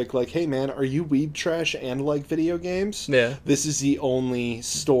specific, like, hey man, are you weeb trash and like video games? Yeah. This is the only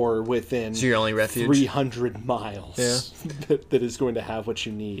store within So your only refuge. 300 miles Yeah. that is going to have what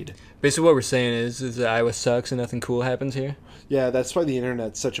you need. Basically, what we're saying is that Iowa sucks and nothing cool happens here. Yeah, that's why the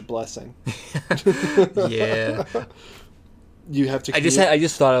internet's such a blessing. Yeah. You have to. I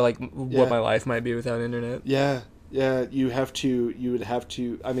just thought of like what Yeah. my life might be without internet. Yeah, yeah. You would have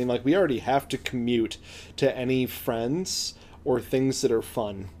to. I mean, like, we already have to commute to any friends or things that are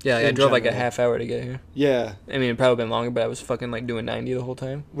fun. Yeah, I in drove like a general. half hour to get here. Yeah, I mean, it probably been longer, but I was fucking like doing 90 the whole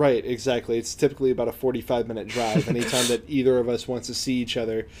time. right. Exactly. It's typically about a 45-minute drive anytime that either of us wants to see each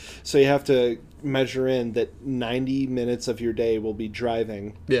other. So you have to measure in that 90 minutes of your day will be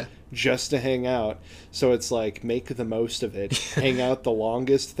driving. Yeah. Just to hang out. So it's like, make the most of it. Hang out the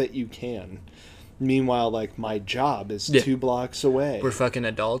longest that you can. Meanwhile, like, my job is Yeah. 2 blocks away. We're fucking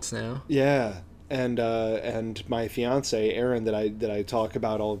adults now. Yeah. And my fiance Erin that I talk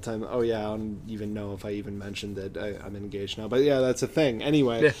about all the time. Oh yeah, I don't even know if I even mentioned that I'm engaged now. But yeah, that's a thing.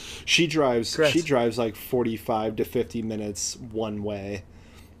 Anyway, Yeah. she drives Congrats. like 45 to 50 minutes one way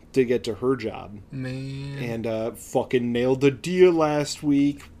to get to her job. Man. And fucking nailed the deal last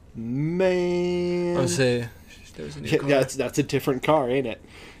week. Man. I would say there was a new Yeah, car. that's a different car, ain't it?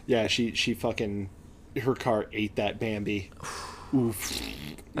 Yeah, she fucking, her car ate that Bambi. Oof.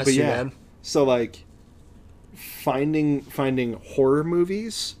 That's But too yeah, bad. so like finding horror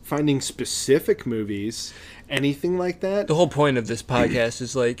movies, finding specific movies, anything like that. The whole point of this podcast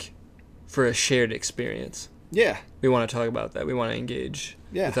is like for a shared experience. Yeah. We want to talk about that. We want to engage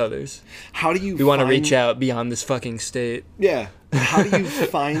Yeah. with others. How do you We want to find- reach out beyond this fucking state. Yeah. How do you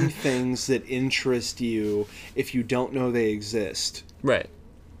find things that interest you if you don't know they exist? Right.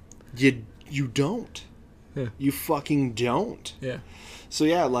 You don't. Yeah. You fucking don't. Yeah. So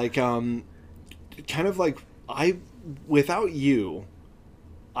yeah, like kind of like without you,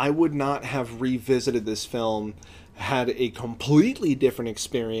 I would not have revisited this film, had a completely different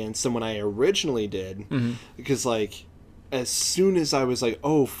experience than when I originally did. Mm-hmm. Because like as soon as I was like,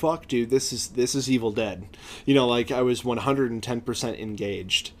 oh fuck dude, this is Evil Dead. You know, like I was 110%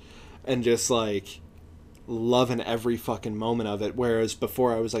 engaged and just like loving every fucking moment of it, whereas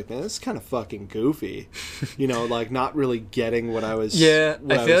before I was like, man, this is kind of fucking goofy. You know, like not really getting what I was. Yeah,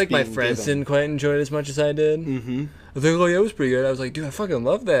 what I feel was like my being friends given. didn't quite enjoy it as much as I did. Mm-hmm. They're like, oh, yeah, it was pretty good. I was like, dude, I fucking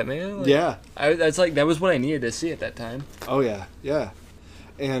love that, man. Like, Yeah. That's like, that was what I needed to see at that time. Oh yeah, yeah.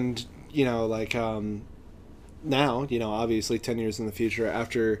 And you know, like now, you know, obviously 10 years in the future,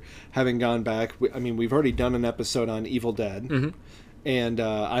 after having gone back, I mean, we've already done an episode on Evil Dead. Mm-hmm. And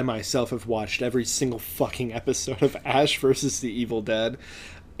I myself have watched every single fucking episode of Ash versus the Evil Dead,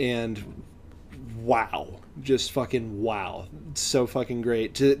 and wow, just fucking wow, it's so fucking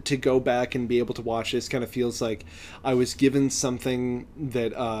great to go back and be able to watch this. Kind of feels like I was given something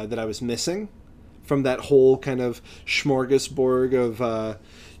that that I was missing from that whole kind of smorgasbord of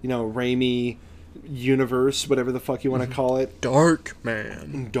you know, Raimi universe, whatever the fuck you want to call it. Dark,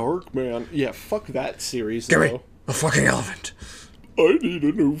 man. Dark man, yeah, fuck that series. Give me though. a fucking elephant. I need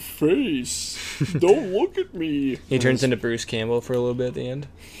a new face. Don't look at me. He turns into Bruce Campbell for a little bit at the end.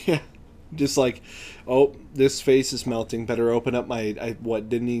 Yeah. Just like, oh, this face is melting. Better open up my. What,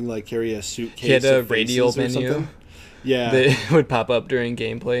 didn't he like carry a suitcase? He had a of radial faces or menu something? Yeah. that would pop up during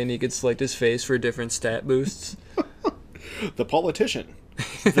gameplay, and he could select his face for different stat boosts. The politician.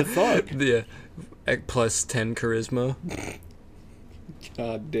 The thug. Yeah, at plus 10 charisma.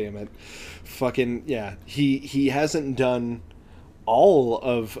 God damn it. Fucking yeah. He hasn't done all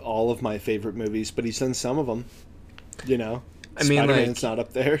of my favorite movies, but he's done some of them. You know, I mean, Spider-Man's like, not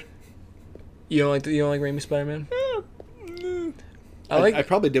up there. you don't like Raimi Spider-Man? I I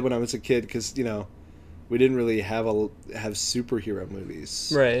probably did when I was a kid because we didn't really have superhero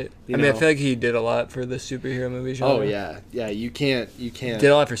movies. right. You I mean, I know? feel like he did a lot for the superhero movie genre. Oh yeah, yeah. You can't. Did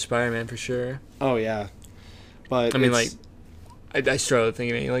a lot for Spider-Man for sure. Oh yeah, but I mean, it's- I struggle to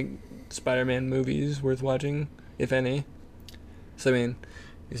think of any like Spider-Man movies worth watching, if any. So I mean,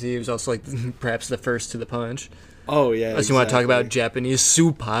 you see, he was also like perhaps the first to the punch. oh yeah. Unless you want to talk about Japanese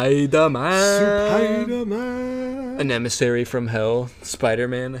Spider-Man. Spider-Man. An emissary from hell,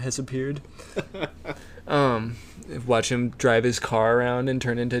 Spider-Man has appeared. Watch him drive his car around and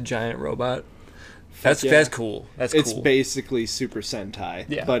turn into a giant robot. That's yeah. that's cool. That's It's cool. basically Super Sentai.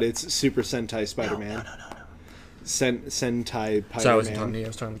 Yeah. But it's Super Sentai Spider-Man. No. Sentai Spider-Man. Sorry, I wasn't talking to you. I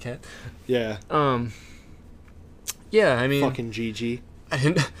was talking to the cat. Yeah. Yeah, I mean, Fucking Gigi.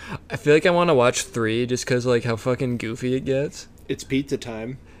 I feel like I want to watch 3 just because like how fucking goofy it gets. It's pizza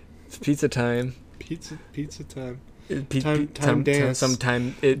time. It's pizza time. Pizza time. Time dance.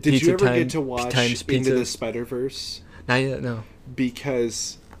 Sometime Did pizza you ever time, get to watch times Into pizza. the Spider-Verse? Not yet, no.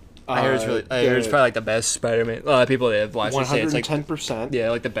 Because I heard it's probably like the best Spider-Man. A lot of people that have watched it say it's like 110%. yeah,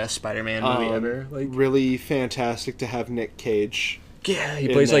 like the best Spider-Man movie ever. Like really fantastic to have Nick Cage. yeah, he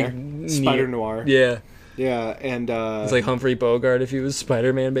in plays there. like Spider Noir. Yeah, Yeah, and it's like Humphrey Bogart if he was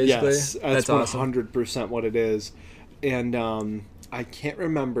Spider-Man basically. yes, that's awesome. 100% what it is. And I can't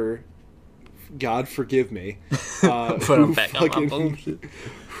remember. God forgive me. Put him back on my phone.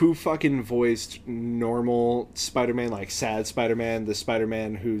 Who fucking voiced normal Spider-Man, like sad Spider-Man, the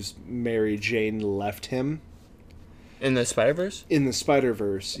Spider-Man whose Mary Jane left him In the Spider-Verse? in the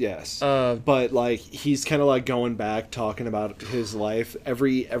Spider-Verse? Yes. But like he's kind of like going back talking about his life.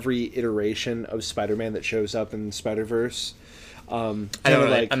 Every iteration of Spider-Man that shows up in Spider-Verse. I don't kinda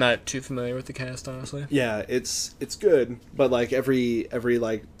really, I'm not too familiar with the cast honestly. yeah, it's good, but like every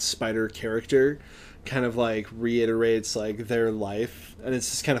like spider character kind of like reiterates like their life, and it's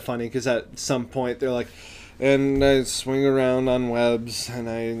just kind of funny because at some point they're like, and I swing around on webs and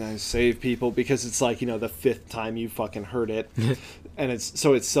I save people, because it's like, the 5th time you fucking heard it. And it's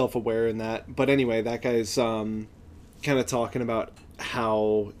self-aware in that. But anyway, that guy's kind of talking about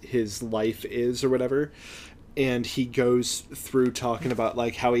how his life is or whatever, and he goes through talking about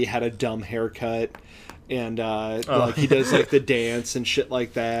like how he had a dumb haircut, and like he does like the dance and shit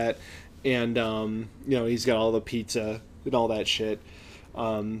like that, and he's got all the pizza and all that shit.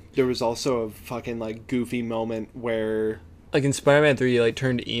 There was also a fucking like goofy moment where Like in Spider-Man 3 he like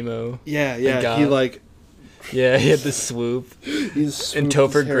turned emo. yeah God. he like Yeah, he had the swoop. he's And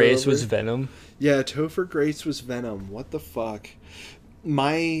Topher Grace was Venom. Yeah, Topher Grace was Venom. What the fuck?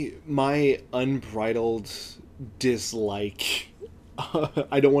 My unbridled dislike.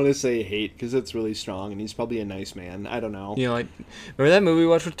 I don't want to say hate because it's really strong, and he's probably a nice man. I don't know. You know, like remember that movie we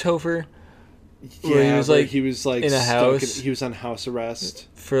watched with Topher? Where Yeah, he was, like, in a stuck house. he was on house arrest,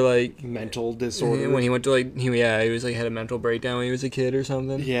 For like mental disorder. when he went to like he was like had a mental breakdown when he was a kid or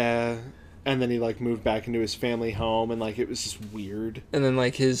something. Yeah, and then he like moved back into his family home, and like it was just weird. And then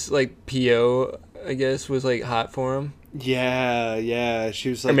like his like PO I guess was like hot for him. Yeah. She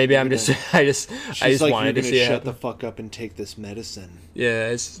was like, Or maybe "You're I'm just gonna-" I just She's like, wanted "You're to gonna see shut it. the fuck up and take this medicine.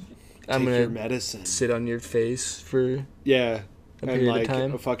 Yeah, I'm Take your gonna medicine." sit on your face for Yeah, a and period like of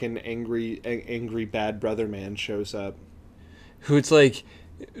time. a fucking angry bad brother man shows up. Who it's like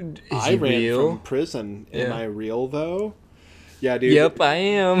is I he ran real? from prison. Am Yeah. I real though? Yeah, dude. Yep, I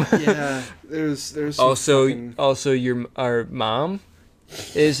am. Yeah, there's some Also, fucking- our mom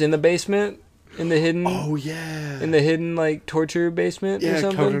is in the basement, in the hidden, oh yeah, in the hidden like torture basement or yeah,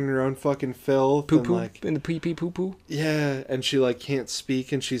 something. covered in her own fucking filth, Poo and poo like in the pee pee poo poo. yeah, and she like can't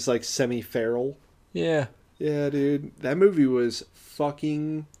speak, and she's like semi-feral. Yeah, Yeah, dude, that movie was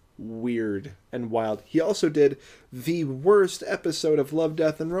fucking weird and wild. He also did the worst episode of Love,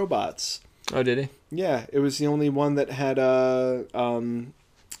 Death, and Robots. oh did he? Yeah, it was the only one that had what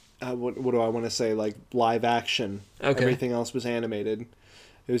do I want to say, like live action. Okay. Everything else was animated.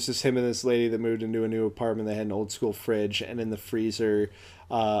 It was just him and this lady that moved into a new apartment. They had an old school fridge, and in the freezer,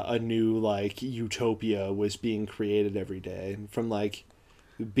 a new like utopia was being created every day, from like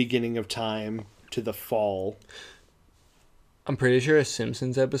the beginning of time to the fall. I'm pretty sure a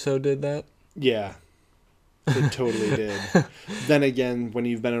Simpsons episode did that. Yeah, it totally did. Then again, when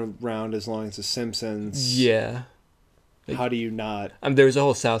you've been around as long as The Simpsons, Yeah, how do you not? there was a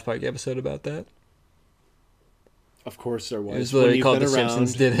whole South Park episode about that. Of course there was. It was When literally you've called been The around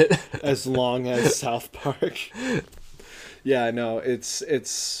Simpsons did it. as long as South Park. Yeah, no, it's at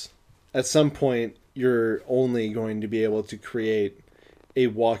some point you're only going to be able to create a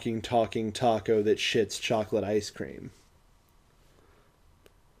walking, talking taco that shits chocolate ice cream.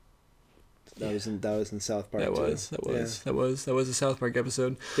 That was in South Park. That was a South Park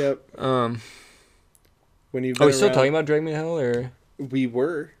episode. Yep. When you Are we still talking about Drag Me to Hell, or we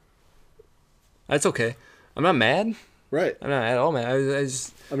were that's okay? I'm not mad. right. I'm not at all mad.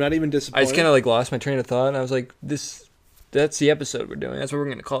 I'm not even I disappointed. just kind of like lost my train of thought, and I was like, that's the episode we're doing. That's what we're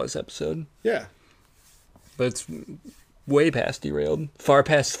gonna call this episode. Yeah. But it's way past derailed, far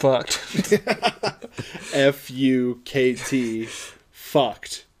past fucked. Fukt.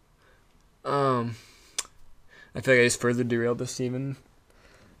 Fucked. I feel like I just further derailed this, Steven.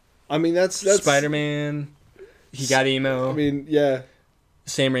 I mean, that's Spider-Man. He got emo. I mean, yeah.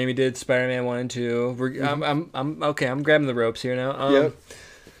 Sam Raimi did Spider-Man 1 and 2. I'm okay. I'm grabbing the ropes here now. Yep.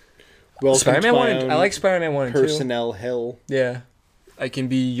 Welcome Spider-Man to 1. my own I like Spider-Man 1 and 2. Personnel Hill. Yeah. I can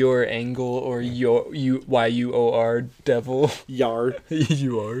be your angle or YUOR devil. Yar.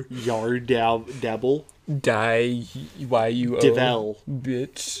 You are. Yar dabble. Die YUO. Devel.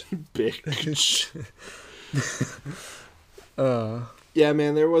 Bitch. Bitch. Uh. Yeah,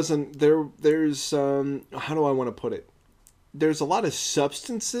 man, there's how do I want to put it? There's a lot of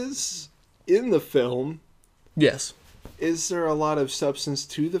substances in the film. Yes. Is there a lot of substance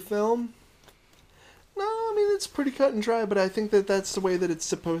to the film? No, I mean, it's pretty cut and dry, but I think that's the way that it's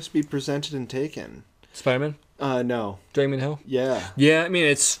supposed to be presented and taken. Spider-Man? No. Drag Me to Hell? Yeah. Yeah, I mean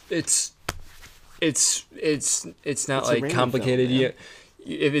it's not It's a like Raimi complicated. film, man.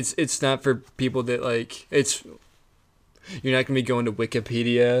 Yeah, if it's not for people that like it's. You're not gonna be going to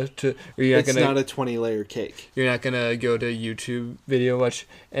Wikipedia to. Or you're not It's gonna. not a 20-layer cake. You're not gonna go to YouTube video watch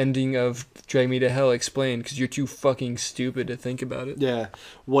ending of Drag Me to Hell explained because you're too fucking stupid to think about it. Yeah.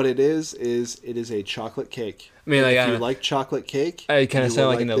 What it is it is a chocolate cake. I mean, like If you like chocolate cake, I kind of you sound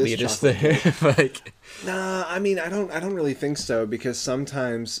will like an this elitist chocolate there. Like, Nah, I mean, I don't really think so, because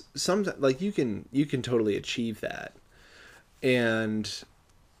sometimes like you can totally achieve that and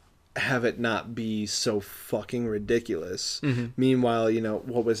have it not be so fucking ridiculous. mm-hmm. Meanwhile,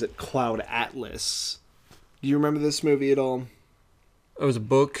 what was it? Cloud Atlas. Do you remember this movie at all? it was a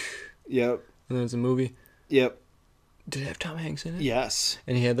book Yep. and there was a movie. Yep. Did it have Tom Hanks in it? Yes.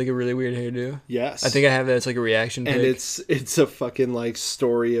 And he had like a really weird hairdo. Yes. I think I have that as like a reaction pic. And it's a fucking like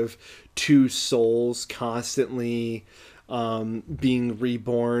story of two souls constantly being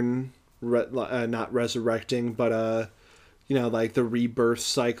reborn, not resurrecting, but like the rebirth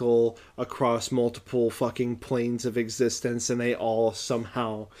cycle across multiple fucking planes of existence, and they all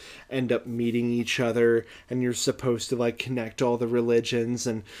somehow end up meeting each other, and you're supposed to like connect all the religions,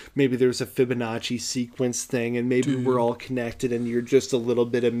 and maybe there's a Fibonacci sequence thing, and maybe we're all connected, and you're just a little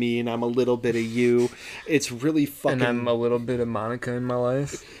bit of me and I'm a little bit of you. It's really fucking... And I'm a little bit of Monica in my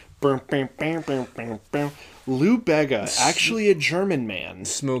life. Lou Bega, actually a German man.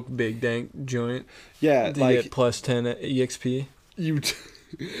 Smoke big dank joint. Yeah, To like get plus 10 at EXP.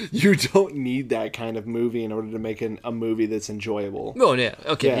 you don't need that kind of movie in order to make a movie that's enjoyable. Oh yeah.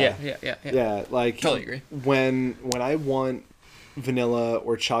 Okay. Yeah. Yeah. Yeah, like Totally agree. When I want vanilla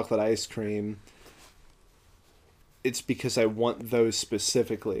or chocolate ice cream, it's because I want those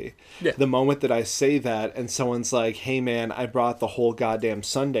specifically. Yeah. The moment that I say that and someone's like, "Hey man, I brought the whole goddamn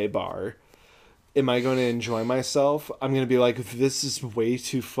sundae bar," am I going to enjoy myself? I'm going to be like, "This is way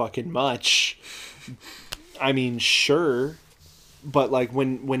too fucking much." I mean, sure, but like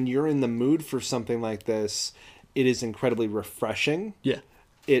when you're in the mood for something like this, it is incredibly refreshing. Yeah.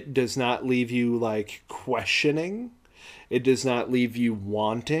 It does not leave you like questioning. It does not leave you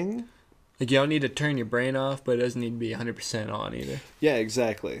wanting. Like you don't need to turn your brain off, but it doesn't need to be 100% on either. Yeah,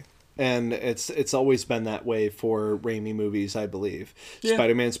 exactly. And it's always been that way for Raimi movies, I believe. Yeah.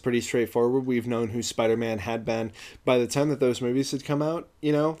 Spider-Man's pretty straightforward. We've known who Spider-Man had been. By the time that those movies had come out,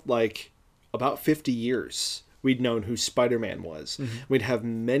 like about 50 years, we'd known who Spider-Man was. Mm-hmm. We'd have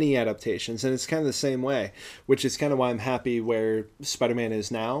many adaptations, and it's kind of the same way, which is kind of why I'm happy where Spider-Man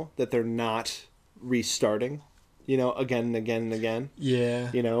is now, that they're not restarting, again and again and again.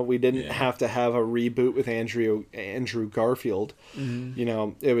 Yeah. We didn't have to have a reboot with Andrew Garfield.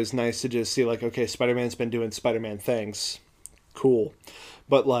 Mm-hmm. It was nice to just see like, okay, Spider-Man's been doing Spider-Man things. Cool.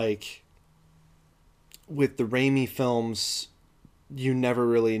 But like with the Raimi films, you never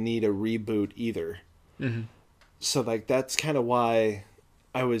really need a reboot either. Mm-hmm. So like that's kind of why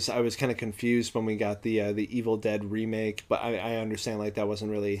I was kind of confused when we got the Evil Dead remake, but I understand like that's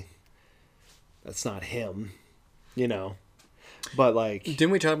not him. But like, Didn't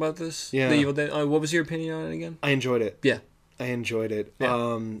we talk about this? Yeah. The Evil Dead. What was your opinion on it again? I enjoyed it. Yeah. I enjoyed it.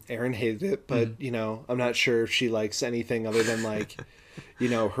 Yeah. Erin hated it, but I'm not sure if she likes anything other than like,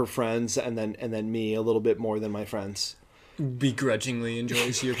 her friends and then me a little bit more than my friends. Begrudgingly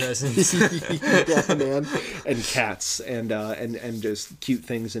enjoys your presence. Yeah, man. And cats and just cute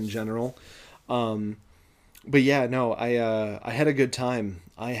things in general. But yeah, no, I had a good time.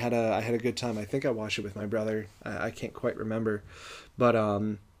 I had a good time. I think I watched it with my brother. I can't quite remember, but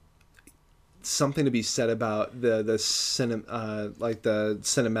something to be said about the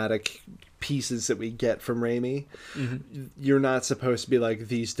cinematic pieces that we get from Raimi. Mm-hmm. You're not supposed to be like,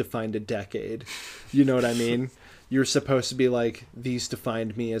 these defined a decade. You know what I mean? You're supposed to be like, these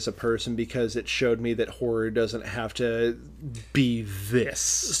defined me as a person because it showed me that horror doesn't have to be this.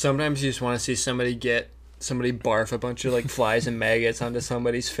 Sometimes you just want to see somebody barf a bunch of like flies and maggots onto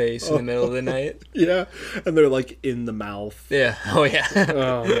somebody's face in the middle of the night. Yeah, and they're like in the mouth. Yeah. Oh yeah.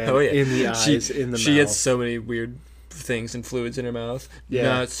 Oh man. Oh yeah. In the eyes. In the mouth. She gets so many weird things and fluids in her mouth. Yeah.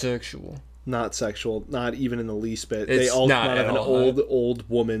 Not sexual. Not sexual. Not even in the least bit. It's they all not come out of an all. old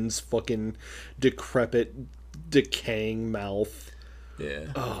woman's fucking decrepit, decaying mouth.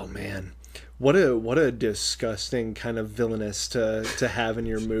 Yeah. Oh man. What a disgusting kind of villainess to have in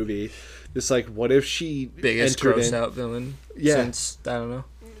your movie. It's like, what if she biggest gross out villain since, I don't know,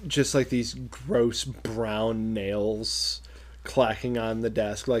 just like these gross brown nails clacking on the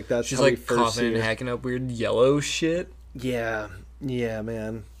desk, like that's she's how like we first coughing see and her. hacking up weird yellow shit. Yeah,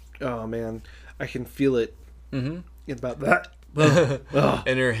 man. Oh man, I can feel it. Mm-hmm. About that.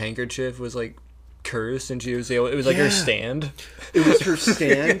 And her handkerchief was like cursed, and it was like her stand. It was her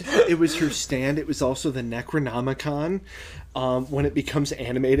stand. It was also the Necronomicon when it becomes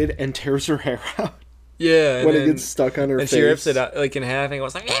animated and tears her hair out. Yeah, when it gets stuck on her face. And she rips it out, like in half, and it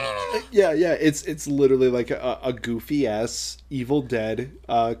was like... Yeah, it's literally like a goofy-ass Evil Dead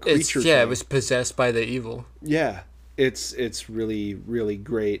creature thing. It was possessed by the evil. Yeah, it's really, really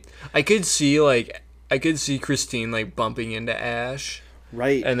great. I could see Christine like bumping into Ash.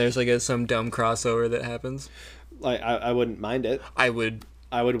 Right. And there's like some dumb crossover that happens. Like I wouldn't mind it. I would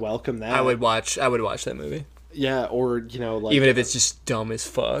welcome that. I would watch that movie. Yeah, or like even if it's just dumb as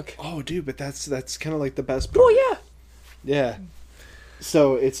fuck. Oh, dude, but that's kind of like the best part. Oh yeah. Yeah.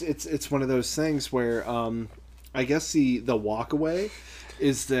 So it's one of those things where I guess the walk away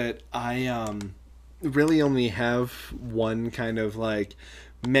is that I really only have one kind of like,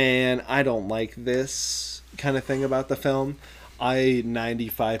 man, I don't like this kind of thing about the film. I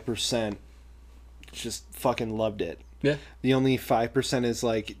 95% just fucking loved it. Yeah. The only 5% is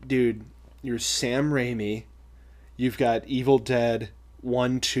like, dude, you're Sam Raimi. You've got Evil Dead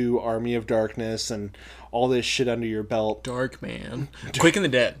 1, 2, Army of Darkness, and all this shit under your belt. Dark Man. Quick and the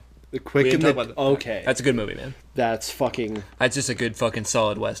Dead. The Quick and the Dead. Okay. That's a good movie, man. That's just a good fucking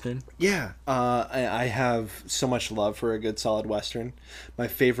solid Western. Yeah. I have so much love for a good solid Western. My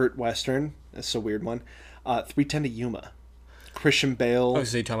favorite Western, that's a weird one, 3:10 to Yuma. Christian Bale. Oh,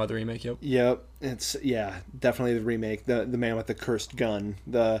 so you're talking about the remake? Yep. It's definitely the remake. The man with the cursed gun.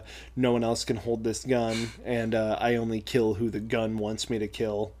 The no one else can hold this gun, and I only kill who the gun wants me to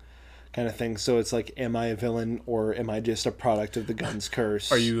kill, kind of thing. So it's like, am I a villain or am I just a product of the gun's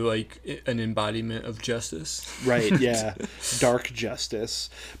curse? Are you like an embodiment of justice? Right. Yeah. Dark justice.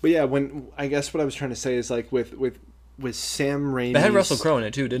 But yeah, I guess what I was trying to say is like with Sam Raimi. That had Russell Crowe in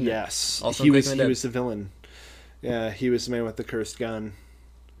it too, didn't it? Yes. Also he was the villain. Yeah, he was the man with the cursed gun.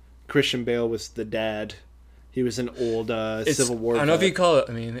 Christian Bale was the dad. He was an old Civil War. I don't know if you call it.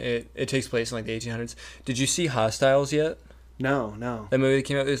 I mean, it takes place in like the 1800s. Did you see Hostiles yet? No. That movie that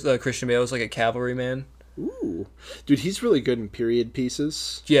came out. Christian Bale was like a cavalryman. Ooh, dude, he's really good in period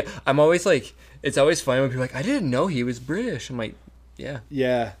pieces. Yeah, I'm always like, it's always funny when people are like, I didn't know he was British. I'm like, yeah.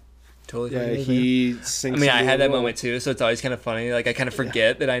 Yeah. Totally. Yeah, he sings. I mean, I had that moment too, so it's always kind of funny. Like, I kind of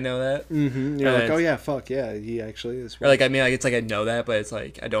forget that I know that. Mm-hmm. You're like, oh yeah, fuck yeah, he actually is. Or like, I mean, like it's like I know that, but it's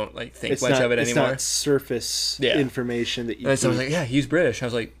like I don't like think much of it anymore. It's not surface information that you. And someone's like, yeah, he's British. I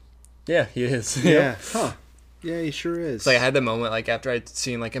was like, yeah, he is. Yeah. Huh. Yeah, he sure is. So I had the moment like after I'd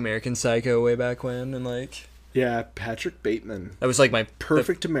seen like American Psycho way back when, and like. Yeah, Patrick Bateman. That was like my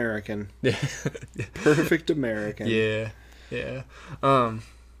perfect American. Yeah. Perfect American. Yeah.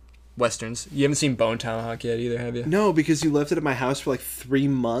 Westerns. You haven't seen Bone Tomahawk yet either, have you? No, because you left it at my house for like 3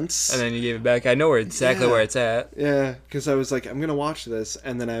 months. And then you gave it back. I know exactly where it's at. Yeah, because I was like, I'm going to watch this.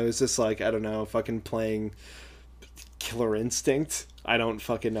 And then I was just like, I don't know, fucking playing Killer Instinct. I don't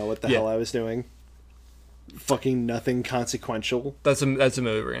fucking know what the hell I was doing. Fucking nothing consequential. That's a movie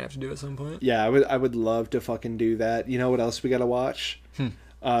we're going to have to do at some point. Yeah, I would love to fucking do that. You know what else we got to watch?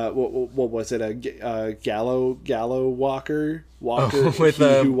 what was it? Gallo Walker with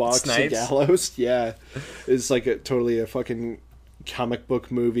who walks the Snipes? gallows. Yeah, it's like totally a fucking comic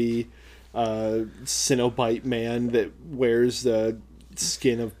book movie. Cenobite man that wears the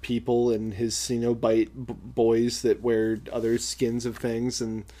skin of people, and his Cenobite boys that wear other skins of things,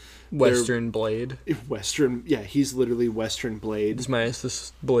 and Western Blade. Western. Yeah, he's literally Western Blade. Just minus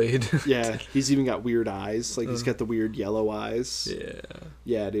this blade. Yeah, he's even got weird eyes. Like he's got the weird yellow eyes. Yeah.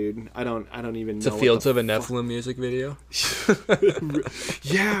 Yeah, dude. I don't even It's know. a Fields of a Nephilim music video.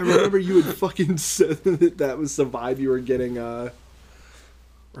 Yeah, I remember you had fucking said that was the vibe you were getting.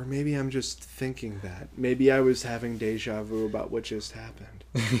 Or maybe I'm just thinking that. Maybe I was having deja vu about what just happened.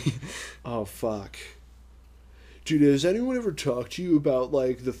 Oh, fuck. Dude, has anyone ever talked to you about,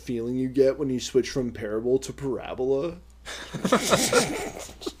 like, the feeling you get when you switch from parable to parabola?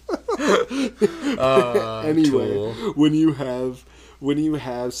 Anyway, Tool. when you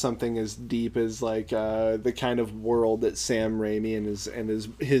have something as deep as, like, the kind of world that Sam Raimi and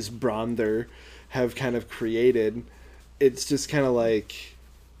his brother have kind of created, it's just kind of like...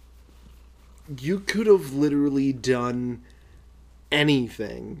 You could have literally done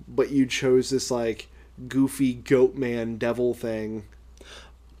anything, but you chose this, like, goofy goat man devil thing.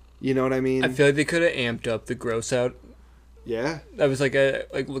 You know what I mean? I feel like they could have amped up the gross out. Yeah. I was like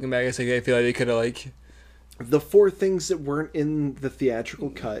looking back, I feel like they could have like The 4 things that weren't in the theatrical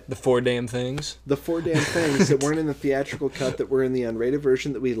cut. the 4 damn things. The 4 damn things that weren't in the theatrical cut that were in the unrated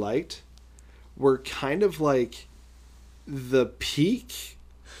version that we liked were kind of like the peak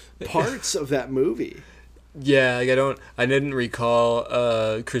parts of that movie. Yeah, like I didn't recall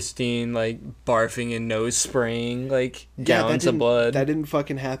Christine like barfing and nose spraying like gallons of blood. That didn't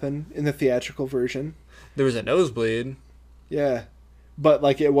fucking happen in the theatrical version. There was a nosebleed. Yeah. But,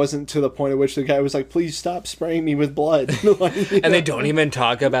 like, it wasn't to the point at which the guy was like, please stop spraying me with blood. Like, And they don't even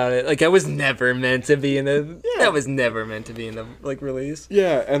talk about it. Like, that was never meant to be in the... Yeah. That was never meant to be in the, like, release.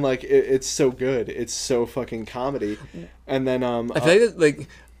 Yeah, and, like, it's so good. It's so fucking comedy. And then, I feel like,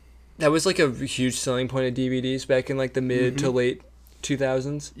 that was, like, a huge selling point of DVDs back in, like, the mid to late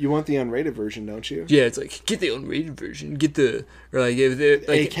 2000s. you want the unrated version, don't you? Yeah, it's like, get the unrated version. Get the... Or, like, if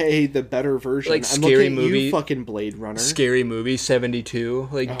like AKA the better version. like, I'm scary looking at movie- you, fucking Blade Runner. Scary Movie 72.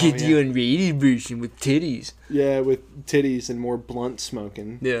 Like, Oh, get the yeah. unrated version with titties. Yeah, with titties and more blunt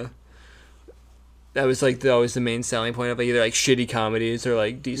smoking. Yeah. That was, like, always the main selling point of, like, either, like, shitty comedies or,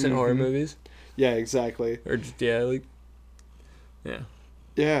 like, decent horror movies. Yeah, exactly. Or, yeah, like... Yeah.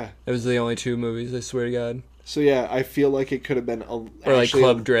 Yeah. That was the only 2 movies, I swear to God. So, yeah, I feel like it could have been... Or, like,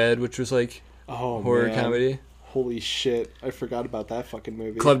 Club Dread, which was, like, horror man. comedy. Holy shit. I forgot about that fucking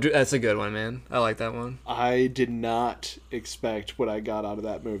movie. That's a good one, man. I like that one. I did not expect what I got out of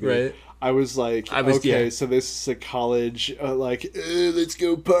that movie. Right. I was like, okay, so this is a college, let's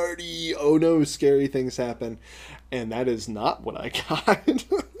go party. Oh no, scary things happen. And that is not what I got.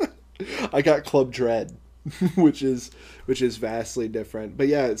 I got Club Dread, which is vastly different. But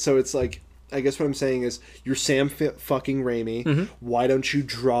yeah, so it's like, I guess what I'm saying is, you're Sam fucking Raimi. Mm-hmm. Why don't you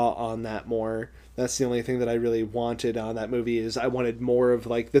draw on that more? That's the only thing that I really wanted on that movie is I wanted more of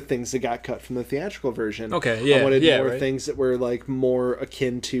like the things that got cut from the theatrical version. Okay, yeah, I wanted yeah, more right. things that were like more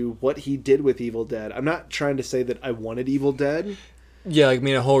akin to what he did with Evil Dead. I'm not trying to say that I wanted Evil Dead. Yeah, like, I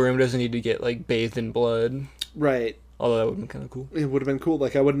mean, a whole room doesn't need to get, like, bathed in blood. Right. Although that would have been kind of cool. It would have been cool.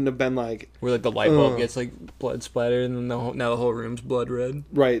 Like, I wouldn't have been like... Where, like, the light bulb gets, like, blood splattered and then now the whole room's blood red.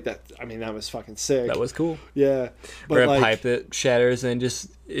 Right. That was fucking sick. That was cool. Yeah. But Or a like, pipe that shatters and just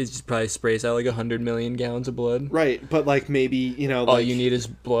probably sprays out, like, 100 million gallons of blood. Right. But, like, maybe, you know... All like, you need is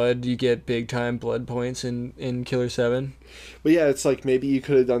blood. You get big-time blood points in Killer 7. But yeah, it's like maybe you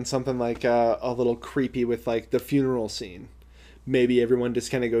could have done something like a little creepy with, like, the funeral scene. Maybe everyone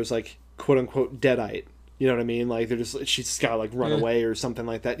just kind of goes, like, quote-unquote deadite. You know what I mean? Like, she's just gotta, like, run away or something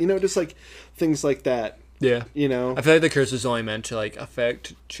like that. You know, just, like, things like that. Yeah. You know? I feel like the curse was only meant to, like,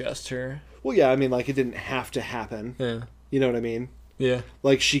 affect just her. Well, yeah, I mean, like, it didn't have to happen. Yeah. You know what I mean? Yeah.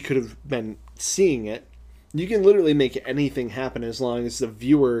 Like, she could have been seeing it. You can literally make anything happen as long as the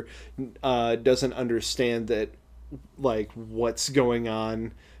viewer doesn't understand that, like, what's going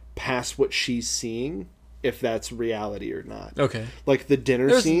on past what she's seeing, if that's reality or not. Okay. Like, the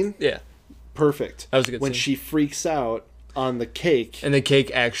dinner scene, Yeah. perfect. That was a good when scene. she freaks out on the cake. And the cake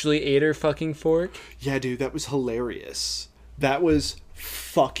actually ate her fucking fork? Yeah, dude, that was hilarious. That was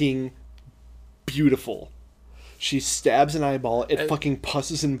fucking beautiful. She stabs an eyeball. It And- fucking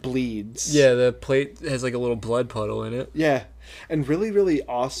pusses and bleeds. Yeah, the plate has like a little blood puddle in it. Yeah, and really, really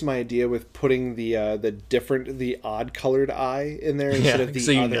awesome idea with putting the odd colored eye in there instead Yeah, of the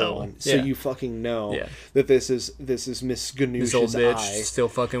so you other know. one, so Yeah. you fucking know Yeah. that this is Miss This old Ganoush's bitch eye. still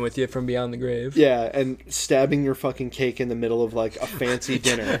fucking with you from beyond the grave. Yeah, and stabbing your fucking cake in the middle of like a fancy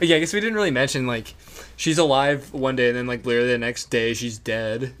dinner. Yeah, I guess we didn't really mention like she's alive one day and then like literally the next day she's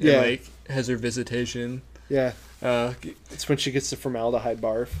dead. Yeah. And, like has her visitation. Yeah, It it's when she gets the formaldehyde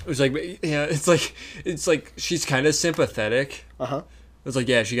barf. was like yeah, it's like she's kind of sympathetic. Uh-huh. It's like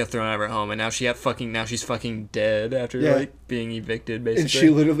yeah, she got thrown out of her home and now she's fucking dead after Yeah. like being evicted basically. And she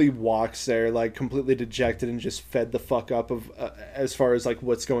literally walks there like completely dejected and just fed the fuck up of as far as like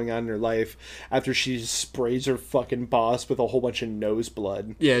what's going on in her life after she sprays her fucking boss with a whole bunch of nose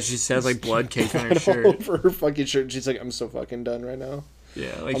blood. Yeah, she has like blood caked on her All shirt. over her fucking shirt. And she's like, I'm so fucking done right now.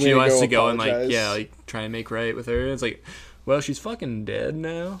 Yeah, like I'm she gonna wants go to go and like apologize. yeah, like try and make right with her. It's like, well, she's fucking dead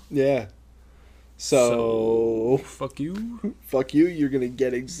now. Yeah. So, Fuck you. fuck you. You're gonna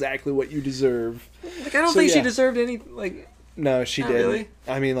get exactly what you deserve. Like I don't So, think she yeah. deserved any like. No, she Not didn't. really.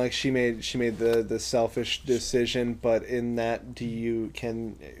 I mean, like she made the selfish decision, but in that, do you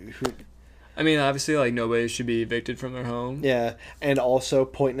can who? I mean, obviously, like nobody should be evicted from their home. Yeah, and also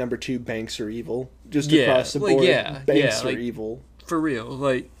point number 2: banks are evil. Just Yeah, across the like, board, yeah, banks yeah, are like- evil. For real,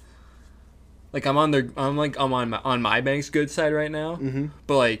 like I'm on my bank's good side right now. Mm-hmm.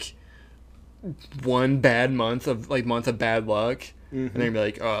 But like one bad month of bad luck, and they're gonna be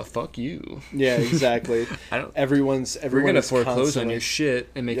like, oh fuck you. Yeah, exactly. I don't. Everyone's We're gonna is foreclose on constantly- your shit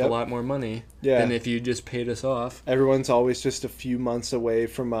and make a Yep. lot more money Yeah. than if you just paid us off. Everyone's always just a few months away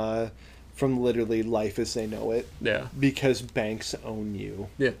from literally life as they know it Yeah. because banks own you.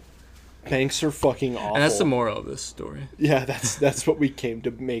 Yeah. Banks are fucking awful. And that's the moral of this story. Yeah, that's what we came to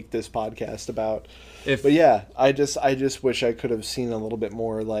make this podcast about. If But yeah, I just wish I could have seen a little bit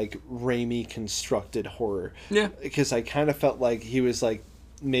more like Raimi constructed horror. yeah, Because I kind of felt like he was like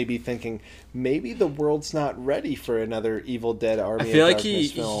maybe thinking maybe the world's not ready for another Evil Dead Army I feel of like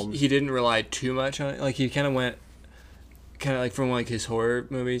Darkness film. he didn't rely too much on it. Like he kind of went, like from like his horror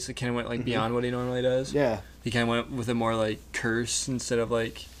movies, it kind of went like beyond what he normally does. Yeah. He kind of went with a more like curse instead of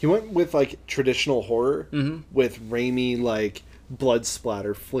like. He went with like traditional horror Mm-hmm. with Raimi like blood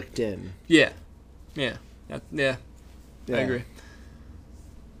splatter flicked in. Yeah, yeah, yeah. Yeah. I agree.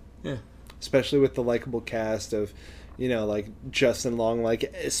 Yeah, Especially with the likable cast of, you know, like Justin Long. Like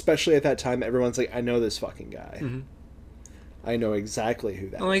especially at that time, everyone's like, I know this fucking guy. Mhm. I know exactly who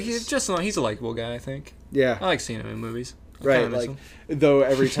that And, like is. he's a likable guy. I think Yeah. I like seeing him in movies. I Right, kinda miss like him. though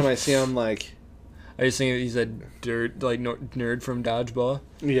every time I see him, like, I just think he's a nerd from Dodgeball.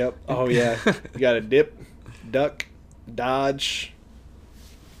 yep, oh yeah, you got to dip, duck, dodge.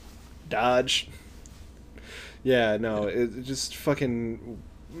 Yeah, no, it just fucking,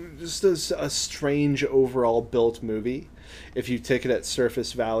 just a strange overall built movie. If you take it at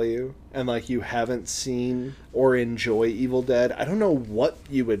surface value and like you haven't seen or enjoy Evil Dead, I don't know what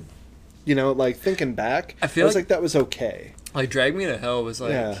you would, you know, like thinking back, I feel was like- like that was okay. Like Drag Me to Hell was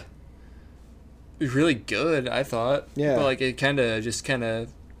like Yeah. really good. I thought. Yeah. But like it kind of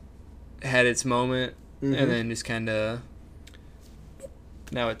had its moment, Mhm. and then just kind of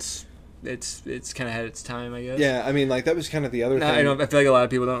now it's kind of had its time, I guess. Yeah, I mean, like that was kind of the other No, thing. I feel like a lot of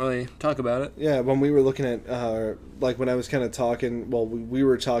people don't really talk about it. Yeah, when we were looking at, like when I was kind of talking, well, we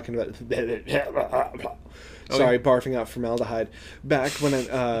were talking about, sorry, barfing out formaldehyde. Back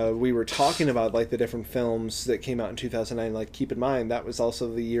when we were talking about like the different films that came out in 2009, like keep in mind that was also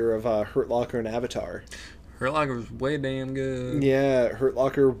the year of Hurt Locker and Avatar. Hurt Locker was way damn good. Yeah, Hurt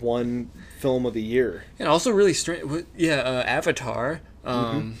Locker won Film of the Year. And also really strange. Yeah, Avatar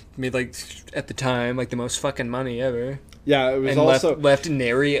Mm-hmm. made like at the time like the most fucking money ever, Yeah, it was and also left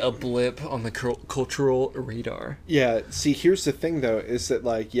nary a blip on the cultural radar. yeah. See, here's the thing though, is that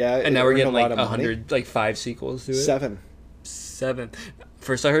like And now we're getting like a 100, like 5 sequels to it. 7. 7.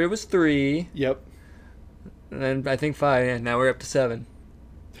 First I heard it was 3, Yep. and then I think 5. And now we're up to 7.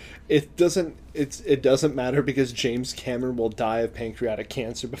 It doesn't matter because James Cameron will die of pancreatic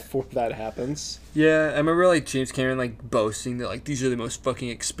cancer before that happens. Yeah, I remember like James Cameron like boasting that like these are the most fucking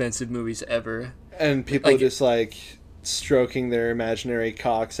expensive movies ever. And people Like- just like stroking their imaginary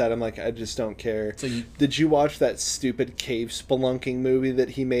cocks at him like I just don't care. So you, Did you watch that stupid cave spelunking movie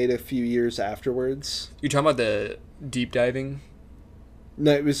that he made a few years afterwards? you're talking about the deep diving?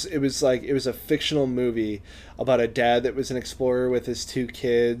 No, it was a fictional movie about a dad that was an explorer with his 2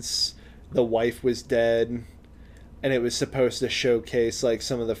 kids. The wife was dead, and it was supposed to showcase like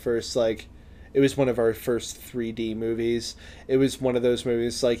some of the first like It was one of our first 3D movies. It was one of those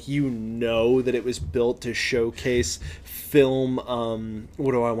movies, like, you know that it was built to showcase film,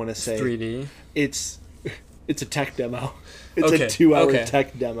 what do I want to say? 3D. It's a tech demo. It's Okay, a 2-hour okay.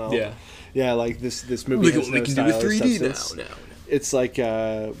 tech demo. Yeah. Yeah, like this movie Look has at what no we can do style with or 3D substance. now. It's like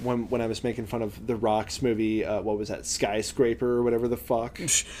when I was making fun of The Rock's movie, what was that, Skyscraper or whatever the fuck?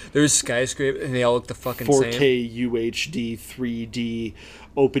 There's skyscraper, and they all look the fucking 4K same. UHD 3D,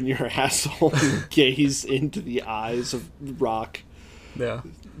 open your asshole and gaze into the eyes of Rock, Yeah.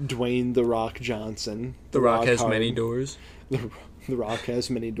 Dwayne The Rock Johnson. The Rock has Hard. many doors. The Rock has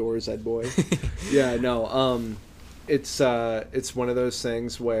many doors, that boy. Yeah, no, it's one of those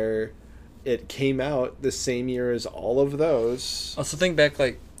things where it came out the same year as all of those. Also, think back,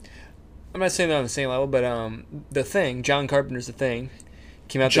 like, I'm not saying they're on the same level, but The Thing, John Carpenter's The Thing,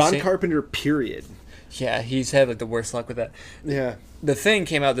 came out the John same... Carpenter, period. Yeah, he's had, like, the worst luck with that. Yeah, The Thing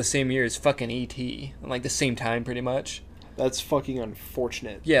came out the same year as fucking E.T., like, the same time, pretty much. that's fucking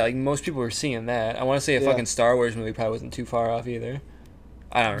unfortunate. Yeah, like, most people were seeing that. I want to say a Yeah. fucking Star Wars movie probably wasn't too far off, either.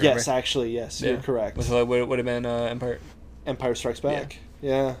 I don't remember. Yes, actually, yes, you're correct. So it would have been Empire. Empire Strikes Back.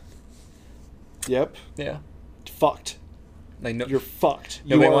 Yeah. Yep. Yeah. Fucked. Like, no, You're fucked.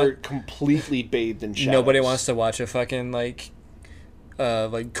 You Nobody are want- completely bathed in shadows. nobody wants to watch a fucking, like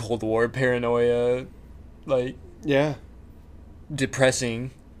Cold War paranoia, like, Yeah,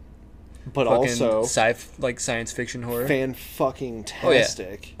 depressing, but fucking also science fiction horror. fan fucking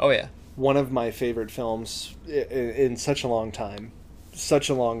tastic. Oh, yeah. One of my favorite films in such a long time. Such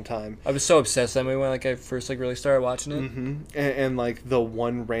a long time. I was so obsessed with that movie when, like, I first, like, really started watching it. Mm-hmm. And like the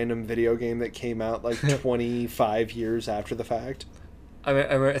one random video game that came out like 25 years after the fact.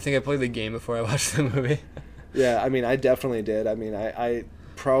 I think I played the game before I watched the movie. Yeah, I mean, I definitely did. I mean, I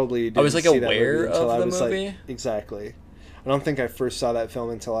probably didn't I was, like, see that aware movie until of I the was movie. like, exactly. I don't think I first saw that film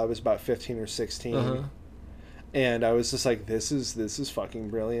until I was about 15 or 16. Uh-huh. And I was just like, this is fucking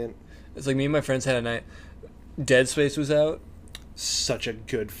brilliant. It's like me and my friends had a night. Dead Space was out, Such a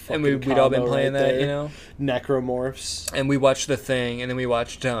good fucking and we'd all been combo playing right that, there. you know. Necromorphs. And we watched The Thing, and then we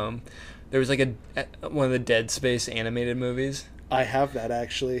watched there was like one of the Dead Space animated movies. I have that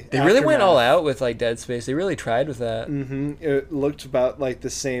actually. They really went all out with like Dead Space. They really tried with that. Mm-hmm. It looked about like the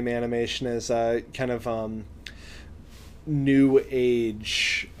same animation as kind of new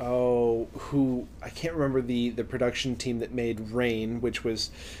age. Who I can't remember the production team that made Rain, which was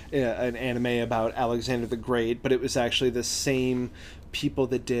an anime about Alexander the Great, but it was actually the same people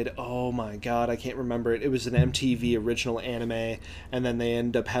that did, oh my god, I can't remember it. It was an MTV original anime, and then they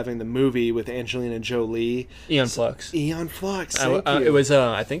end up having the movie with Angelina Jolie. Eon Flux. Eon Flux. Thank you. It was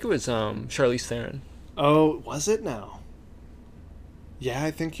I think it was Charlize Theron. Oh, was it now? Yeah,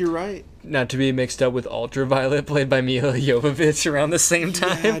 I think you're right. Not to be mixed up with Ultraviolet, played by Mila Jovovich around the same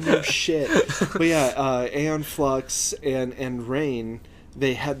time. Yeah, no shit. But yeah, Aeon Flux and Rain,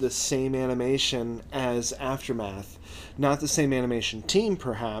 they had the same animation as Aftermath. Not the same animation team,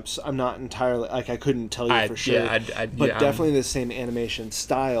 perhaps. I'm not entirely, like, I couldn't tell you for sure. But yeah, definitely the same animation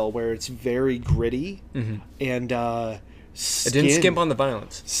style, where it's very gritty. Mm-hmm. And It didn't skimp on the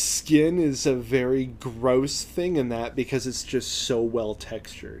violence. Skin is a very gross thing in that, because it's just so well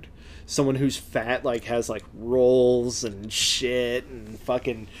textured. Someone who's fat, like, has like rolls and shit and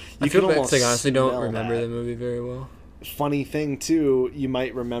fucking. I feel bad, almost like, honestly don't smell remember that. the movie very well. Funny thing too, you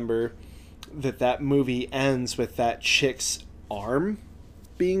might remember that movie ends with that chick's arm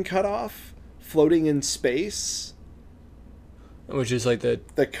being cut off, floating in space. Which is like the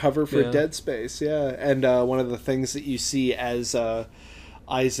cover for Yeah. Dead Space, yeah. And one of the things that you see as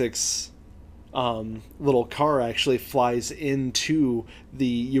Isaac's little car actually flies into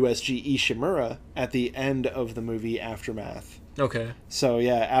the USG Ishimura at the end of the movie Aftermath. okay, So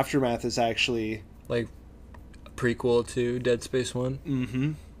yeah, Aftermath is actually like a prequel to Dead Space 1.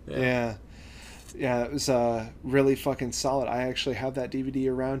 mm-hmm. Yeah. Yeah, it was really fucking solid. I actually have that DVD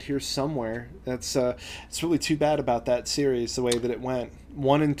around here somewhere. That's it's really too bad about that series, the way that it went.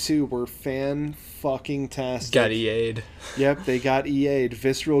 1 and 2 were fan-fucking-tastic. Got EA'd. Yep, they got EA'd.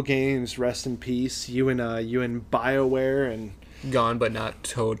 Visceral Games, rest in peace. You and BioWare and Gone but not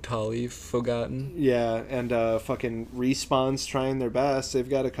totally forgotten. yeah, and fucking Respawn's trying their best. They've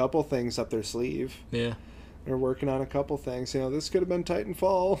got a couple things up their sleeve. Yeah. They're working on a couple things. You know, this could have been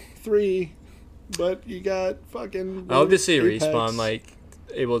Titanfall 3. But you got fucking. I hope to see Apex. Respawn like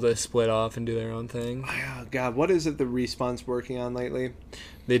able to split off and do their own thing. Oh, God, what is it that Respawn's working on lately?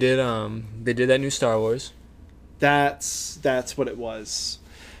 They did that new Star Wars. That's what it was,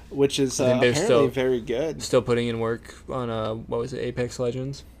 which is I think they're apparently still- very good. Still putting in work on what was it, Apex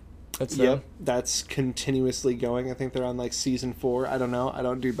Legends? That's Yep, them. that's continuously going. I think they're on like season 4. I don't know. I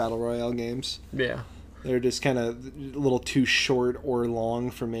don't do battle royale games. Yeah. They're just kind of a little too short or long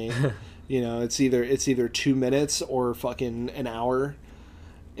for me. You know, it's either 2 minutes or fucking an hour,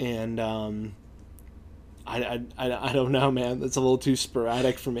 and I don't know, man. That's a little too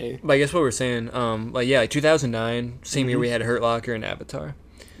sporadic for me. But I guess what we're saying, like 2009, same year we had Hurt Locker and Avatar,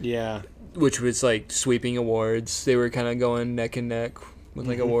 Yeah, which was like sweeping awards. They were kind of going neck and neck with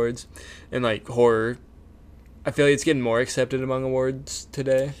like awards, and like horror. I feel like it's getting more accepted among awards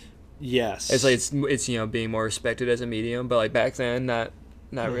today. yes. It's like it's being more respected as a medium, but like back then, not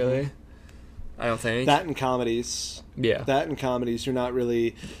really. I don't think that in comedies. Yeah, That in comedies, you're not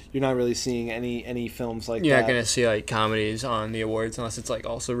really seeing any films like you're that. not gonna see like comedies on the awards unless it's like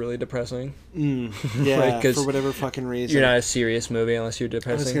also really depressing. Yeah, Right, 'cause for whatever fucking reason. You're not a serious movie unless you're I was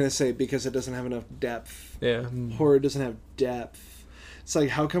depressing. gonna say because it doesn't have enough depth. Yeah, Horror doesn't have depth. It's like,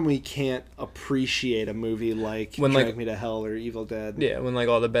 how come we can't appreciate a movie like When, Drag like- Me to Hell or Evil Dead? yeah. When like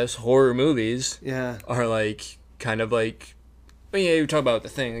all the best horror movies Yeah. are like kind of like, well, yeah, you talk about The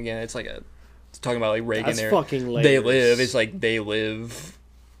Thing again. It's talking about like Reagan That's era. fucking layers. They Live. It's like They Live,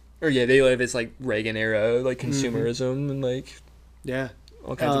 or yeah, They Live. It's like Reagan era, like consumerism and like Yeah.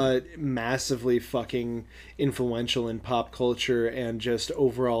 all kinds of. Massively fucking influential in pop culture and just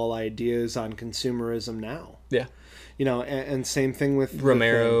overall ideas on consumerism now. Yeah, You know, and same thing with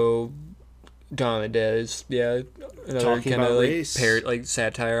Romero, Dawn of the Dead is another Talking kind of about like race. like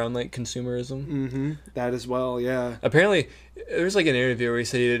satire on like consumerism. Mm-hmm. That as well, yeah. Apparently, there was like an interview where he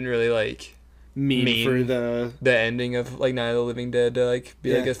said he didn't really like Mean for the the ending of like Night of the Living Dead to like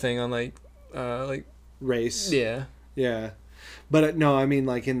be like Yeah. a thing on like race. yeah. Yeah. But no, I mean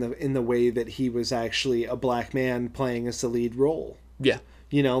like in the way that he was actually a black man playing as the lead role. Yeah.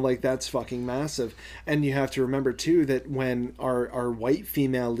 You know, like that's fucking massive. And you have to remember too that when our white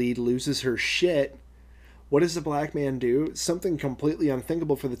female lead loses her shit, what does the black man do? Something completely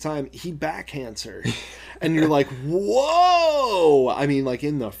unthinkable for the time. He backhands her. And you're like, whoa! I mean, like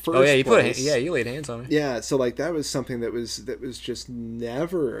in the first Oh yeah, place. he laid hands on her. Yeah, so like that was something that was just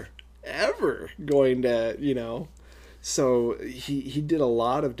never ever going to, you know. So he did a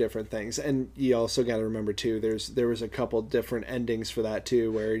lot of different things, and you also got to remember too. There was a couple different endings for that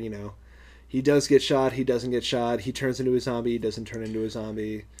too, where you know he does get shot, he doesn't get shot, he turns into a zombie, he doesn't turn into a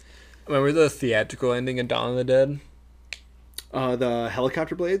zombie. Remember the theatrical ending of Dawn of the Dead, The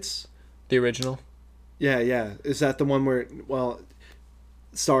helicopter blades. the original? Yeah. Is that the one where? Well,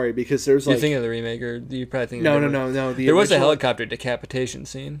 sorry, because there's You're like thinking of the remake, or you probably think no. The There was a original- helicopter decapitation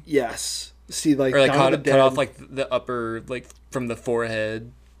scene, Yes. See, like or like Dawn of the cut off Dead- like the upper like from the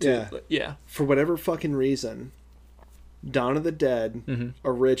forehead. Yeah. Yeah. For whatever fucking reason, Dawn of the Dead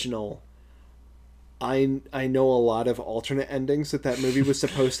original. I know a lot of alternate endings that movie was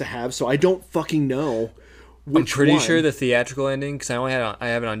supposed to have, so I don't fucking know. I'm pretty one. sure the theatrical ending, because I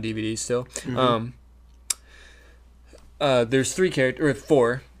have it on DVD still. There's 3 characters, or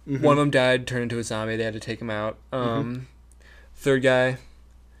 4. One of them died, turned into a zombie. They had to take him out. Third guy,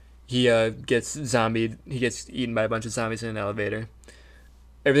 he gets zombied. He gets eaten by a bunch of zombies in an elevator.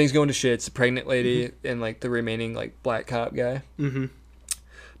 Everything's going to shit. It's a pregnant lady and like the remaining like black cop guy.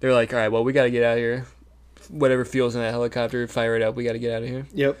 They're like, all right, well, we got to get out of here. Whatever fuel's in that helicopter, fire it up. We got to get out of here.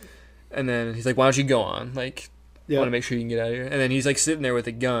 Yep. And then he's like, why don't you go on? Like, I want to Yep. make sure you can get out of here. And then he's like sitting there with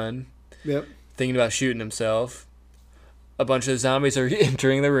a gun, Yep. thinking about shooting himself. A bunch of zombies are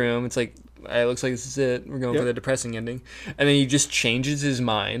entering the room. It's like, it looks like this is it. We're going for Yep. the depressing ending. And then he just changes his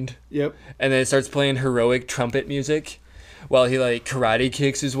mind. Yep. And then it starts playing heroic trumpet music while he like karate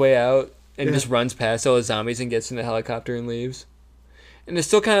kicks his way out and Yeah. just runs past all the zombies and gets in the helicopter and leaves. And it's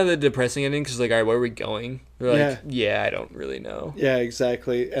still kind of the depressing ending because, like, all right, where are we going? They're like, yeah, I don't really know. Yeah,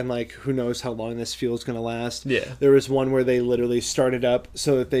 exactly. And like, who knows how long this fuel's gonna last? Yeah. There was one where they literally started up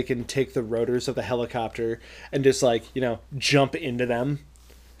so that they can take the rotors of the helicopter and just like, you know, jump into them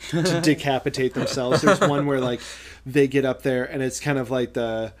to decapitate themselves. There's one where like they get up there and it's kind of like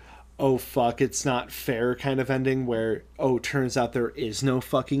the oh fuck, it's not fair kind of ending where oh, turns out there is no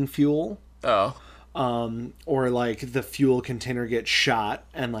fucking fuel. Oh. Or like the fuel container gets shot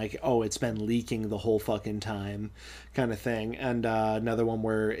and like oh it's been leaking the whole fucking time kind of thing. And another one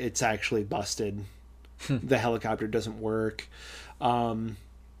where it's actually busted. The helicopter doesn't work.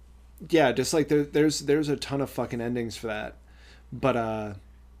 Yeah, just like there's a ton of fucking endings for that, but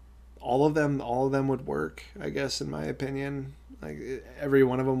all of them would work, I guess, in my opinion. Like every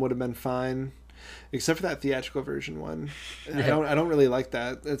one of them would have been fine, except for that theatrical version one. Yeah. I don't really like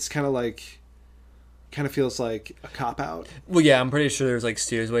that. It's kind of feels like a cop out. Well, yeah, I'm pretty sure there's like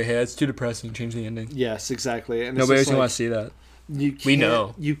steers way, hey, it's too depressing, change the ending. Yes, exactly. And it's Nobody's just going to like, want to see that. We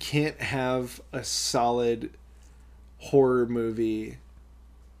know. You can't have a solid horror movie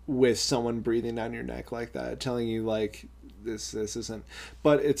with someone breathing down your neck like that, telling you like this isn't.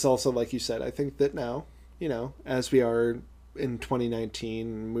 But it's also like you said. I think that now, as we are in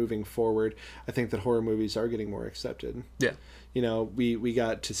 2019 moving forward, I think that horror movies are getting more accepted. Yeah. We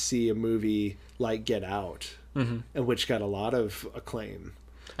got to see a movie like Get Out, Mm-hmm. and which got a lot of acclaim.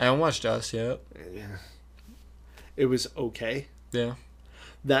 I haven't watched Us yet. It was okay. Yeah.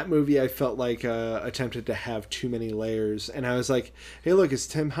 That movie I felt like attempted to have too many layers, and I was like, "Hey, look, it's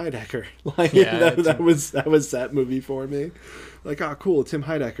Tim Heidecker." Like that was that movie for me. Like, oh, cool, Tim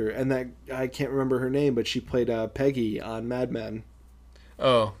Heidecker, and that I can't remember her name, but she played Peggy on Mad Men.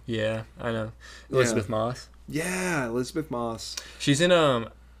 Oh yeah, I know. Elizabeth Moss. Yeah, Elizabeth Moss. She's in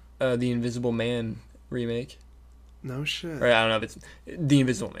the Invisible Man remake. No shit. Or I don't know if it's The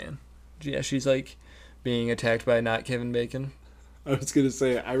Invisible Man. Yeah, she's like being attacked by not Kevin Bacon. I was gonna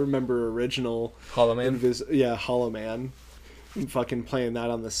say I remember original Hollow Man. Hollow Man, fucking playing that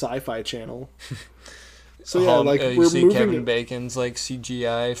on the Sci-Fi Channel. So yeah, like you we're see moving. Kevin Bacon's like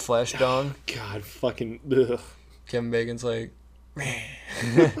CGI flesh dong. God, fucking. Ugh. Kevin Bacon's like,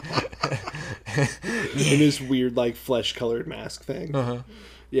 In his weird like flesh-colored mask thing. uh-huh.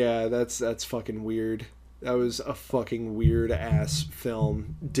 Yeah, that's fucking weird. That was a fucking weird ass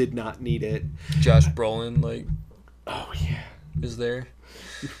film. Did not need it. Josh Brolin like Oh yeah. is there.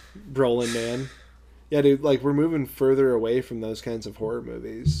 Brolin, man. Yeah, dude, like we're moving further away from those kinds of horror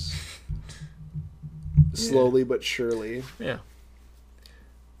movies. Slowly but surely. Yeah.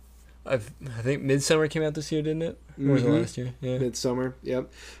 I think Midsummer came out this year, didn't it? Or was it last year? Yeah. Midsummer,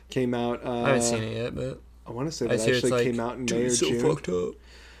 yep. Came out I haven't seen it yet, but I want to say I that hear actually it's like, came out in dude, May or it's so June. fucked up.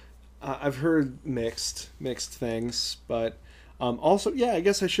 I've heard mixed things, but also, yeah, I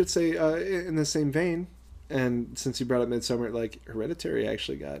guess I should say in the same vein, and since you brought up Midsummer, like Hereditary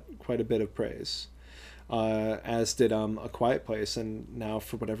actually got quite a bit of praise, as did A Quiet Place, and now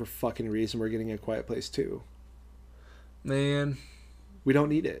for whatever fucking reason we're getting A Quiet Place 2. Man, We don't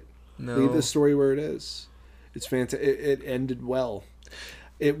need it. no. Leave the story where it is. It's fantastic. It ended well.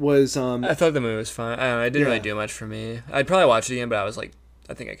 It was. I thought the movie was fine. I don't know. It didn't Yeah. really do much for me. I'd probably watch it again, but I was like,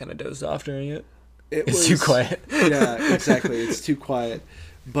 I think I kind of dozed off during it. It's too quiet. Yeah, exactly. It's too quiet.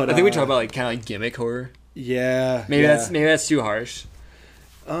 But I think we talk about like kind of like gimmick horror. Yeah. Maybe yeah. that's too harsh.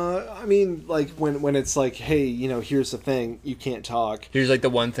 I mean, like when it's like, hey, here's the thing, you can't talk. Here's like the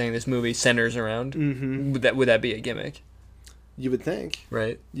one thing this movie centers around. Mm-hmm. Would that be a gimmick? You would think.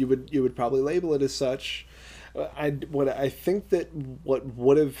 Right. You would probably label it as such. I think that what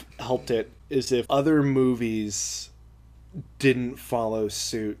would have helped it is if other movies didn't follow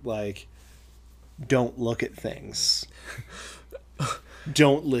suit. Like, don't look at things.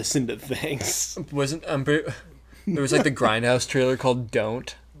 Don't listen to things. Wasn't there was like the Grindhouse trailer called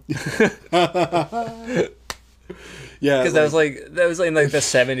 "Don't." Yeah, Because that was in like the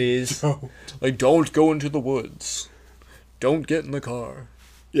 70s. Like, don't go into the woods. Don't get in the car.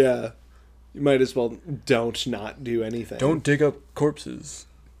 yeah. You might as well don't not do anything. Don't dig up corpses.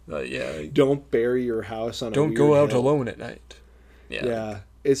 Yeah. Don't bury your house on. Don't a go weird out hill. alone at night. Yeah,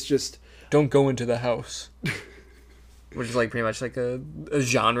 it's just. Don't go into the house. Which is like pretty much like a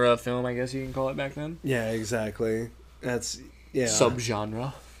genre film, I guess you can call it back then. Yeah, exactly. That's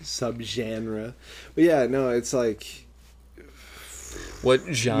Subgenre. Subgenre. But yeah, no, it's like, What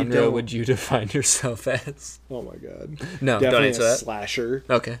genre don't- would you define yourself as? oh my god. No, don't Definitely answer a that. slasher.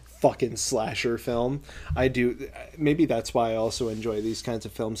 Okay. Fucking slasher film. I do. Maybe that's why I also enjoy these kinds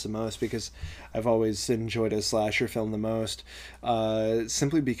of films the most, because I've always enjoyed a slasher film the most.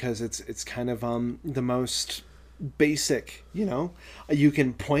 Simply because it's kind of the most basic. You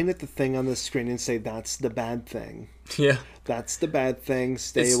can point at the thing on the screen and say that's the bad thing. Yeah. That's the bad thing.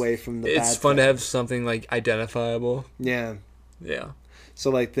 Stay It's- away from the bad thing. It's fun to have something like identifiable. Yeah. Yeah. So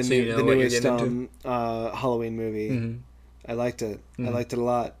like the So you know the what you're newest getting Halloween movie, Mhm. I liked it. I Mhm. liked it a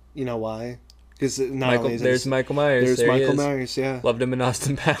lot. You know why? Because not only is There's Michael Myers. there's there he Michael is. Myers. Yeah. Loved him in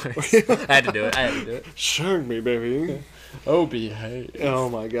Austin Powers. I had to do it. Sure me, baby. Oh, behave. Oh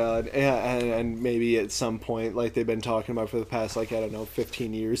my god. Yeah, and maybe at some point, like they've been talking about for the past, like, I don't know,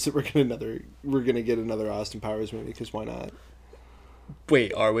 15 years, that we're gonna get another Austin Powers movie, because why not?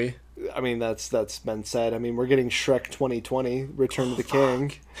 Wait, are we? I mean, that's been said. I mean, we're getting Shrek 2020, Return of the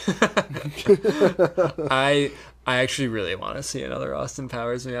King. I actually really want to see another Austin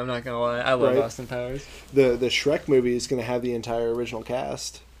Powers movie. I'm not gonna lie. I love Right. Austin Powers. The Shrek movie is gonna have the entire original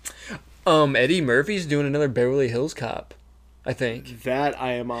cast. Eddie Murphy's doing another Beverly Hills Cop, I think. That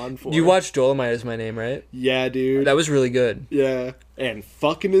I am on for. You watched Dolomite Is My Name, right? Yeah, dude. That was really good. Yeah. And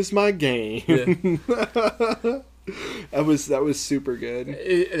fucking is my game. Yeah. That was super good.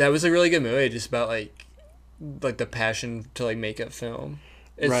 That was a really good movie, just about like the passion to like make a film.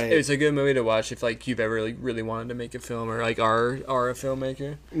 Right. It's a good movie to watch if like you've ever like really wanted to make a film or like are a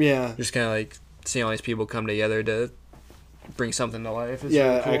filmmaker. Yeah. Just kind of like seeing all these people come together to bring something to life. It's Yeah,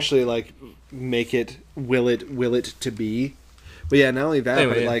 really cool. actually, like, make it, will it to be. But yeah, not only that,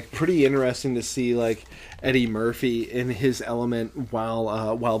 Anyway, but yeah. like pretty interesting to see like Eddie Murphy in his element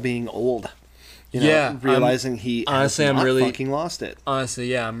while being old. You know, Yeah, realizing he honestly, has I'm not really- fucking lost it.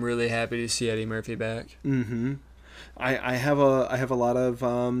 Honestly, yeah, I'm really happy to see Eddie Murphy back. Mm-hmm. I have a lot of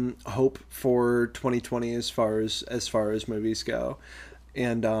hope for 2020 as far as movies go.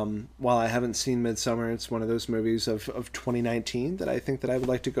 And while I haven't seen Midsummer, it's one of those movies of 2019 that I think that I would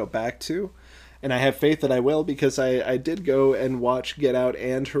like to go back to. And I have faith that I will, because I did go and watch Get Out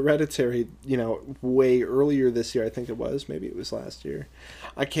and Hereditary, way earlier this year. I think it was. Maybe it was last year.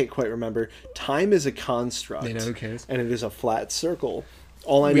 I can't quite remember. Time is a construct. Who cares? And it is a flat circle.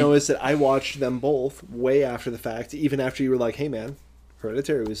 All I know is that I watched them both way after the fact, even after you were like, hey man,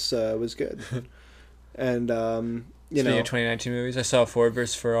 Hereditary was good. And, Speaking of 2019 movies, I saw Ford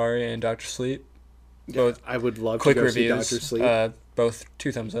vs. Ferrari and Dr. Sleep. Both I would love quick to go reviews. see Dr. Sleep. Both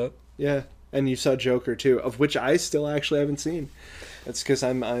 2 thumbs up. Yeah. And you saw Joker too, of which I still actually haven't seen. That's because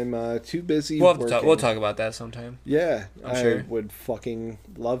I'm too busy We'll working. talk about that sometime. Yeah, I'm I sure. would fucking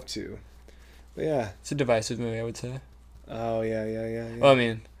love to. But yeah. It's a divisive movie, I would say. Oh yeah. Well, I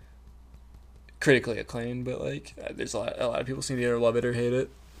mean, critically acclaimed, but like, there's a lot of people seem to either love it or hate it.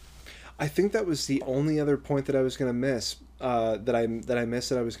 I think that was the only other point that I was gonna miss. That I missed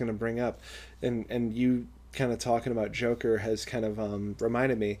that I was gonna bring up, and you kind of talking about Joker has kind of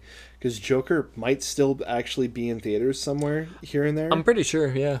reminded me, because Joker might still actually be in theaters somewhere here and there. I'm pretty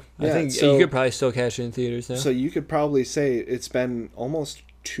sure, yeah. I Yeah, think so- you could probably still catch it in theaters now. So you could probably say it's been almost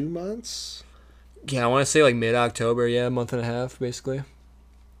 2 months. Yeah, I want to say like mid-October, yeah, a month and a half, basically.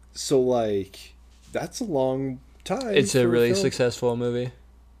 So like, that's a long time. It's a for really film. successful movie.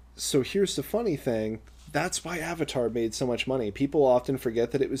 So here's the funny thing. That's why Avatar made so much money. People often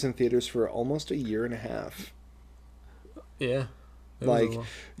forget that it was in theaters for almost a year and a half. Yeah. That was a Like, little-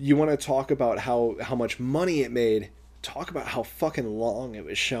 you want to talk about how much money it made. Talk about how fucking long it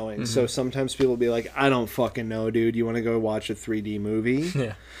was showing. Mm-hmm. So sometimes people be like, I don't fucking know, dude. You want to go watch a 3D movie?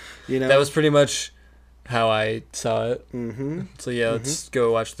 yeah. You know? That was pretty much how I saw it. Mm-hmm. So yeah, let's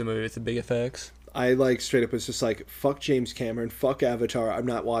go watch the movie with the big effects. I like straight up was just like, fuck James Cameron, fuck Avatar, I'm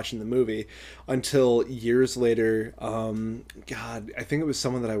not watching the movie. Until years later, God, I think it was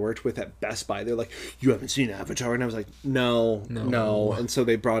someone that I worked with at Best Buy. They're like, you haven't seen Avatar? And I was like, no. And so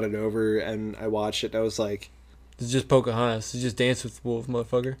they brought it over and I watched it. And I was like, It's just Pocahontas. It's just Dance with the Wolves,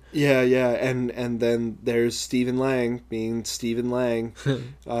 motherfucker. yeah. And then there's Stephen Lang being Stephen Lang,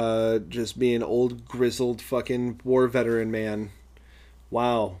 just being old grizzled fucking war veteran man.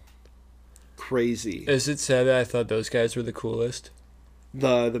 Wow. Crazy. Is it sad that I thought those guys were the coolest?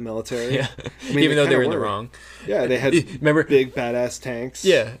 The military. Yeah. I mean, Even though they kinda were in the wrong. Yeah, they had Remember? big badass tanks.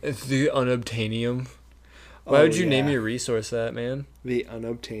 Yeah, the unobtainium. Why Oh, would you name yeah. your resource that, man? The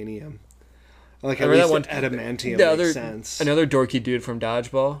unobtainium. Like, at Remember least that one- adamantium the makes other- sense. Another dorky dude from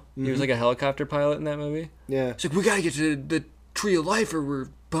Dodgeball. He was Mhm. like a helicopter pilot in that movie. Yeah. He's like, we gotta get to the Tree of Life or we're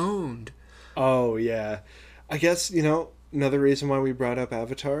boned. Oh, yeah. I guess, another reason why we brought up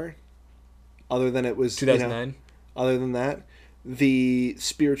Avatar, other than it was, 2009. other than that, the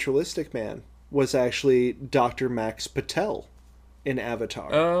spiritualistic man was actually Dr. Max Patel in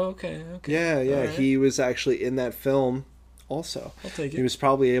Avatar. Oh, okay. yeah. Alright. He was actually in that film also. I'll take He it. was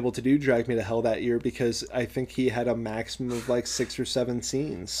probably able to do Drag Me to Hell that year because I think he had a maximum of like 6 or 7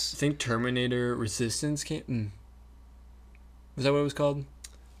 scenes. I think Terminator Resistance came. Was that what it was called?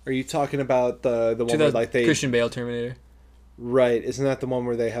 Are you talking about the one where like they Christian Bale Terminator. right? Isn't that the one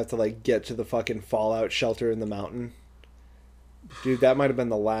where they have to like get to the fucking fallout shelter in the mountain? Dude, that might have been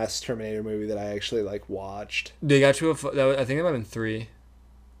the last Terminator movie that I actually like watched. They got to I think it might have been 3.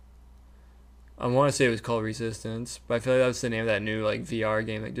 I want to say it was called Resistance, but I feel like that was the name of that new like VR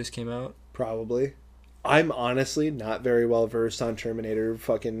game that just came out. Probably. I'm honestly not very well versed on Terminator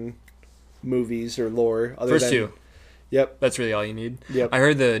fucking movies or lore. Other First than, 2. Yep. That's really all you need. Yep. I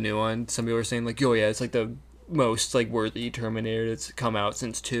heard the new one. Some people were saying like, "Oh yeah, it's like the most like worthy Terminator that's come out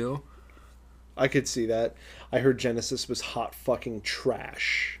since 2." I could see that. I heard Genesis was hot fucking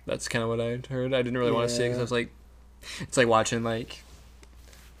trash. That's kind of what I heard. I didn't really want to see it because I Yeah. was like, it's like watching like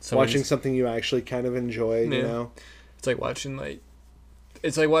Watching something you actually kind of enjoy, you Yeah. know? It's like watching like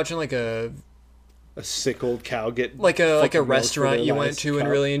a A sick old cow get like a fucking roast for restaurant their you went last to and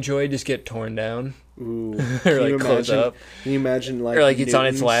cup. really enjoyed just get torn down. Ooh. or Can you like close imagine- up, Can you imagine like or like it's on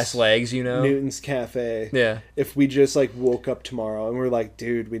its Newton's- last legs, you know? Newton's Cafe. Yeah, If we just like woke up tomorrow and we're like,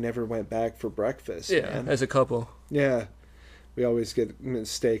 dude, we never went back for breakfast. yeah. Man. As a couple, Yeah. We always get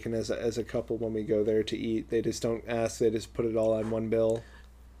mistaken as a couple when we go there to eat. They just don't ask. They just put it all on one bill.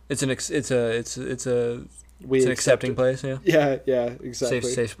 it's an accepting Accept it. place. Yeah. Yeah, exactly.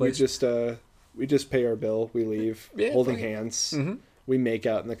 Safe place. We just pay our bill. We leave, Yeah, holding fine. hands. Mm-hmm. We make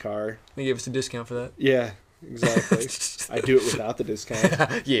out in the car. They gave us a discount for that. Yeah, exactly. I do it without the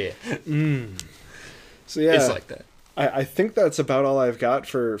discount. Yeah, So yeah, it's like that. I think that's about all I've got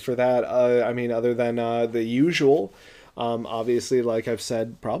for that. I mean, other than the usual. Obviously, like I've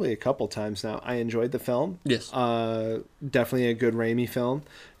said probably a couple times now, I enjoyed the film. Yes. Definitely a good Raimi film.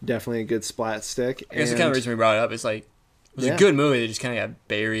 Definitely a good splat stick. I guess the kind of reason we brought it up is like it was Yeah. a good movie that just kind of got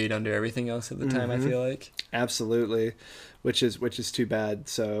buried under everything else at the time. I Mhm. feel like. Absolutely, which is too bad.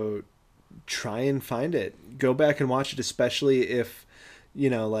 So try and find it. Go back and watch it, especially if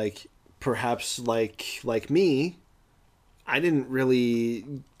like perhaps like me, I didn't really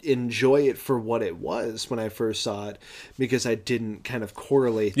enjoy it for what it was when I first saw it because I didn't kind of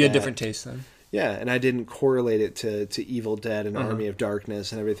correlate. You had that. different tastes then. Yeah, and I didn't correlate it to Evil Dead and Uh-huh. Army of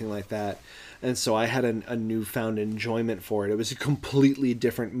Darkness and everything like that. And so I had a newfound enjoyment for it. It was a completely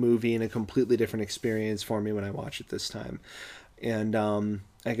different movie and a completely different experience for me when I watched it this time. And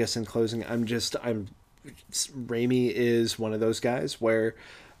I guess in closing, Raimi is one of those guys where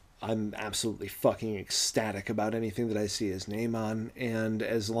I'm absolutely fucking ecstatic about anything that I see his name on. And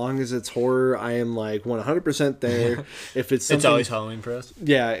as long as it's horror, I am like 100% there. If it's something, It's always Halloween for us.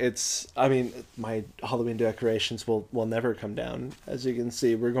 yeah, I mean, my Halloween decorations will never come down. As you can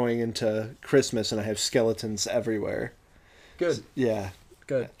see, we're going into Christmas and I have skeletons everywhere. Good. Yeah,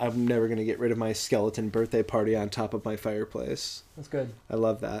 Good. I'm never going to get rid of my skeleton birthday party on top of my fireplace. That's good. I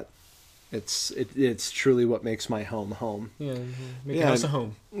love that. It's truly what makes my home home. Yeah. Make Yeah, a house a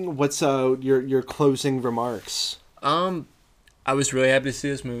home. What's your closing remarks? I was really happy to see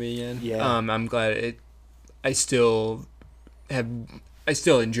this movie again. Yeah. I'm glad I still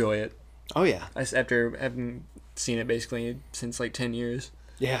enjoy it. Oh yeah, After having seen it basically since like 10 years.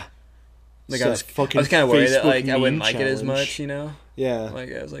 yeah. Like It's I that was fucking kind of worried that Facebook like I wouldn't meme like it as challenge. much, you know. Yeah,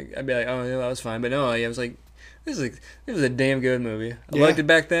 Like I was like I'd be like, oh yeah, that was fine, but no, like, I was like, this was a damn good movie. I Yeah. liked it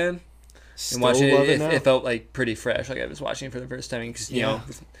back then, still and watching love it, now. it felt like pretty fresh. Like I was watching it for the first time because you know,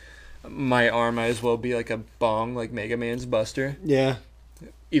 my arm might as well be like a bong, like Mega Man's Buster. Yeah,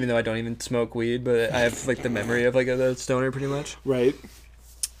 Even though I don't even smoke weed, but I have like the memory of like a stoner pretty much. right.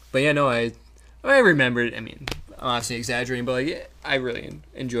 But yeah, no, I remembered. I mean, I'm obviously exaggerating, but like yeah, I really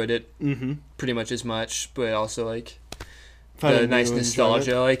enjoyed it Mm-hmm. pretty much as much. But also like Found the a nice new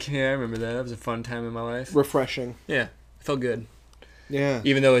nostalgia. enjoyment. Like yeah, I remember that. That was a fun time in my life. Refreshing. Yeah, it felt good. Yeah.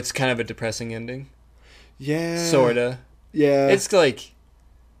 Even though it's kind of a depressing ending, Yeah. sorta. Yeah. It's like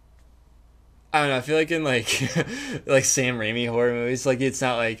I don't know. I feel like in like like Sam Raimi horror movies, like it's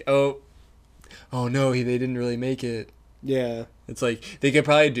not like oh no, they didn't really make it. yeah. It's like they could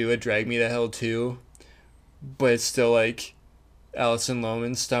probably do a Drag Me to Hell too, but it's still like Alison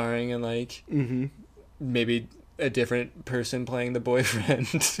Lohman starring and like Mm-hmm. maybe a different person playing the boyfriend.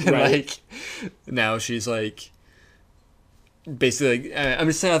 And Right. like now she's like basically like, I'm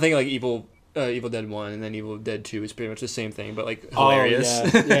just thinking like Evil Dead 1 and then Evil Dead 2 is pretty much the same thing, but like hilarious.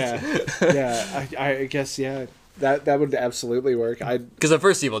 Oh, yeah. Yeah. I guess yeah. That would absolutely work. Because the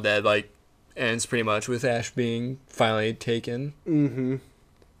first Evil Dead like ends pretty much with Ash being finally taken. Mm-hmm.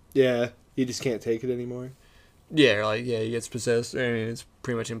 Yeah. He just can't take it anymore. Yeah, or like he gets possessed. I mean, it's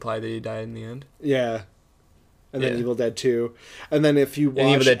pretty much implied that he died in the end. Yeah. And then Yeah. Evil Dead 2. And then if you watch And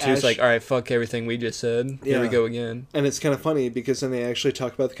Evil Dead 2 is Ash- like, all right, fuck everything we just said. Here we Yeah. go again. And it's kind of funny because then they actually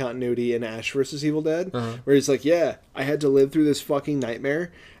talk about the continuity in Ash versus Evil Dead, Uh-huh. where he's like, yeah, I had to live through this fucking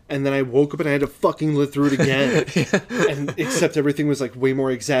nightmare, and then I woke up and I had to fucking live through it again. And except everything was like way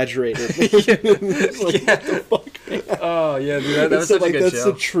more exaggerated. It's like, what the fuck, man? Oh yeah, dude, that was So, such a good that's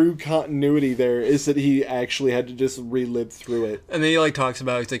show. the true continuity there, is that he actually had to just relive through it. And then he like talks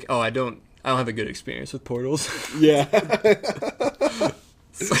about it's like, oh, I don't have a good experience with portals. Yeah.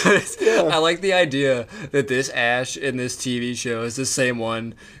 I like the idea that this Ash in this TV show is the same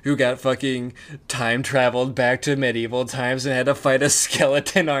one who got fucking time traveled back to medieval times and had to fight a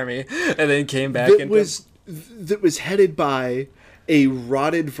skeleton army, and then came back that and was headed by a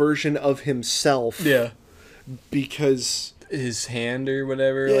rotted version of himself. yeah, Because his hand or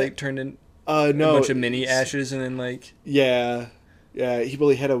whatever Yeah. like turned in no, a bunch of mini ashes, and then like Yeah, he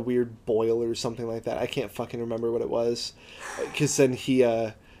really had a weird boil or something like that. I can't fucking remember what it was, because then he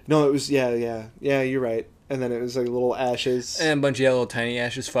no, it was yeah. You're right. And then it was like little ashes. and a bunch of little tiny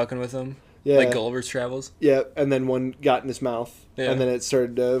ashes fucking with him. Yeah. Like Gulliver's Travels. Yeah, and then one got in his mouth, Yeah. and then it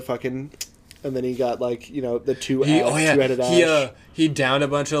started to fucking, and then he got like the two-headed ash. He downed a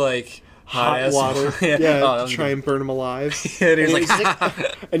bunch of like hot ass water, yeah, to try and burn him alive. and he was And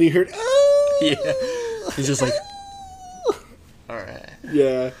like, and you heard, oh! yeah, he's just like, all right,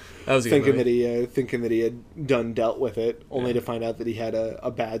 Yeah, that was a good thinking movie. that he had dealt with it, only to find out that he had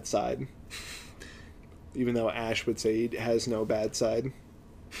a bad side. Even though Ash would say he has no bad side.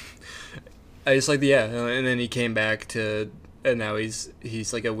 I just like and then he came back to, and now he's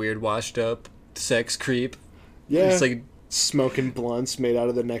like a weird washed up sex creep. Yeah, It's like smoking blunts made out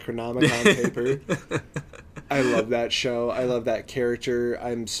of the Necronomicon paper. I love that show. I love that character.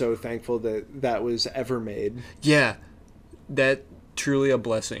 I'm so thankful that was ever made. yeah, that truly a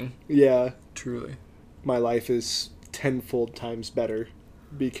blessing. Yeah, Truly. my life is tenfold times better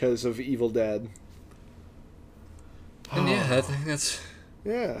because of Evil Dead. And yeah, I think that's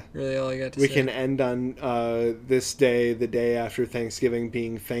Yeah. really all I got to We say. can end on this day, the day after Thanksgiving,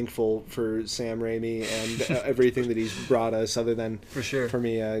 being thankful for Sam Raimi and everything that he's brought us. Other than For sure. for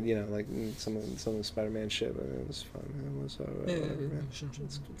me, like some of the Spider-Man shit, but it was fun. It was Yeah, whatever, man. sure.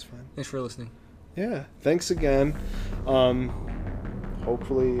 It's fine. Thanks for listening. Yeah. Thanks again.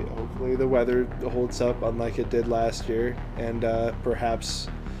 Hopefully the weather holds up unlike it did last year, and perhaps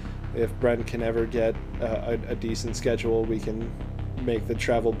if Brent can ever get a decent schedule, we can make the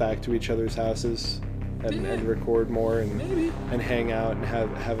travel back to each other's houses and record more and Maybe. and hang out and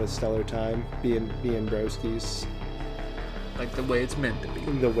have a stellar time being broskies Like the way it's meant to be.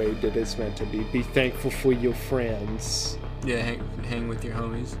 the way that it's meant to be. Be thankful for your friends. Yeah, hang with your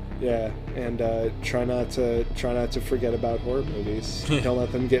homies. Yeah, and try not to forget about horror movies. Don't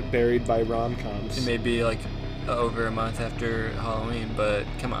let them get buried by rom-coms. It may be like over a month after Halloween, but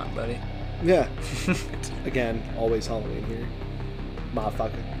come on, buddy. Yeah. Again, always Halloween here.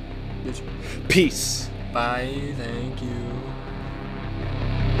 Motherfucker. Bitch. Peace. Bye. Thank you.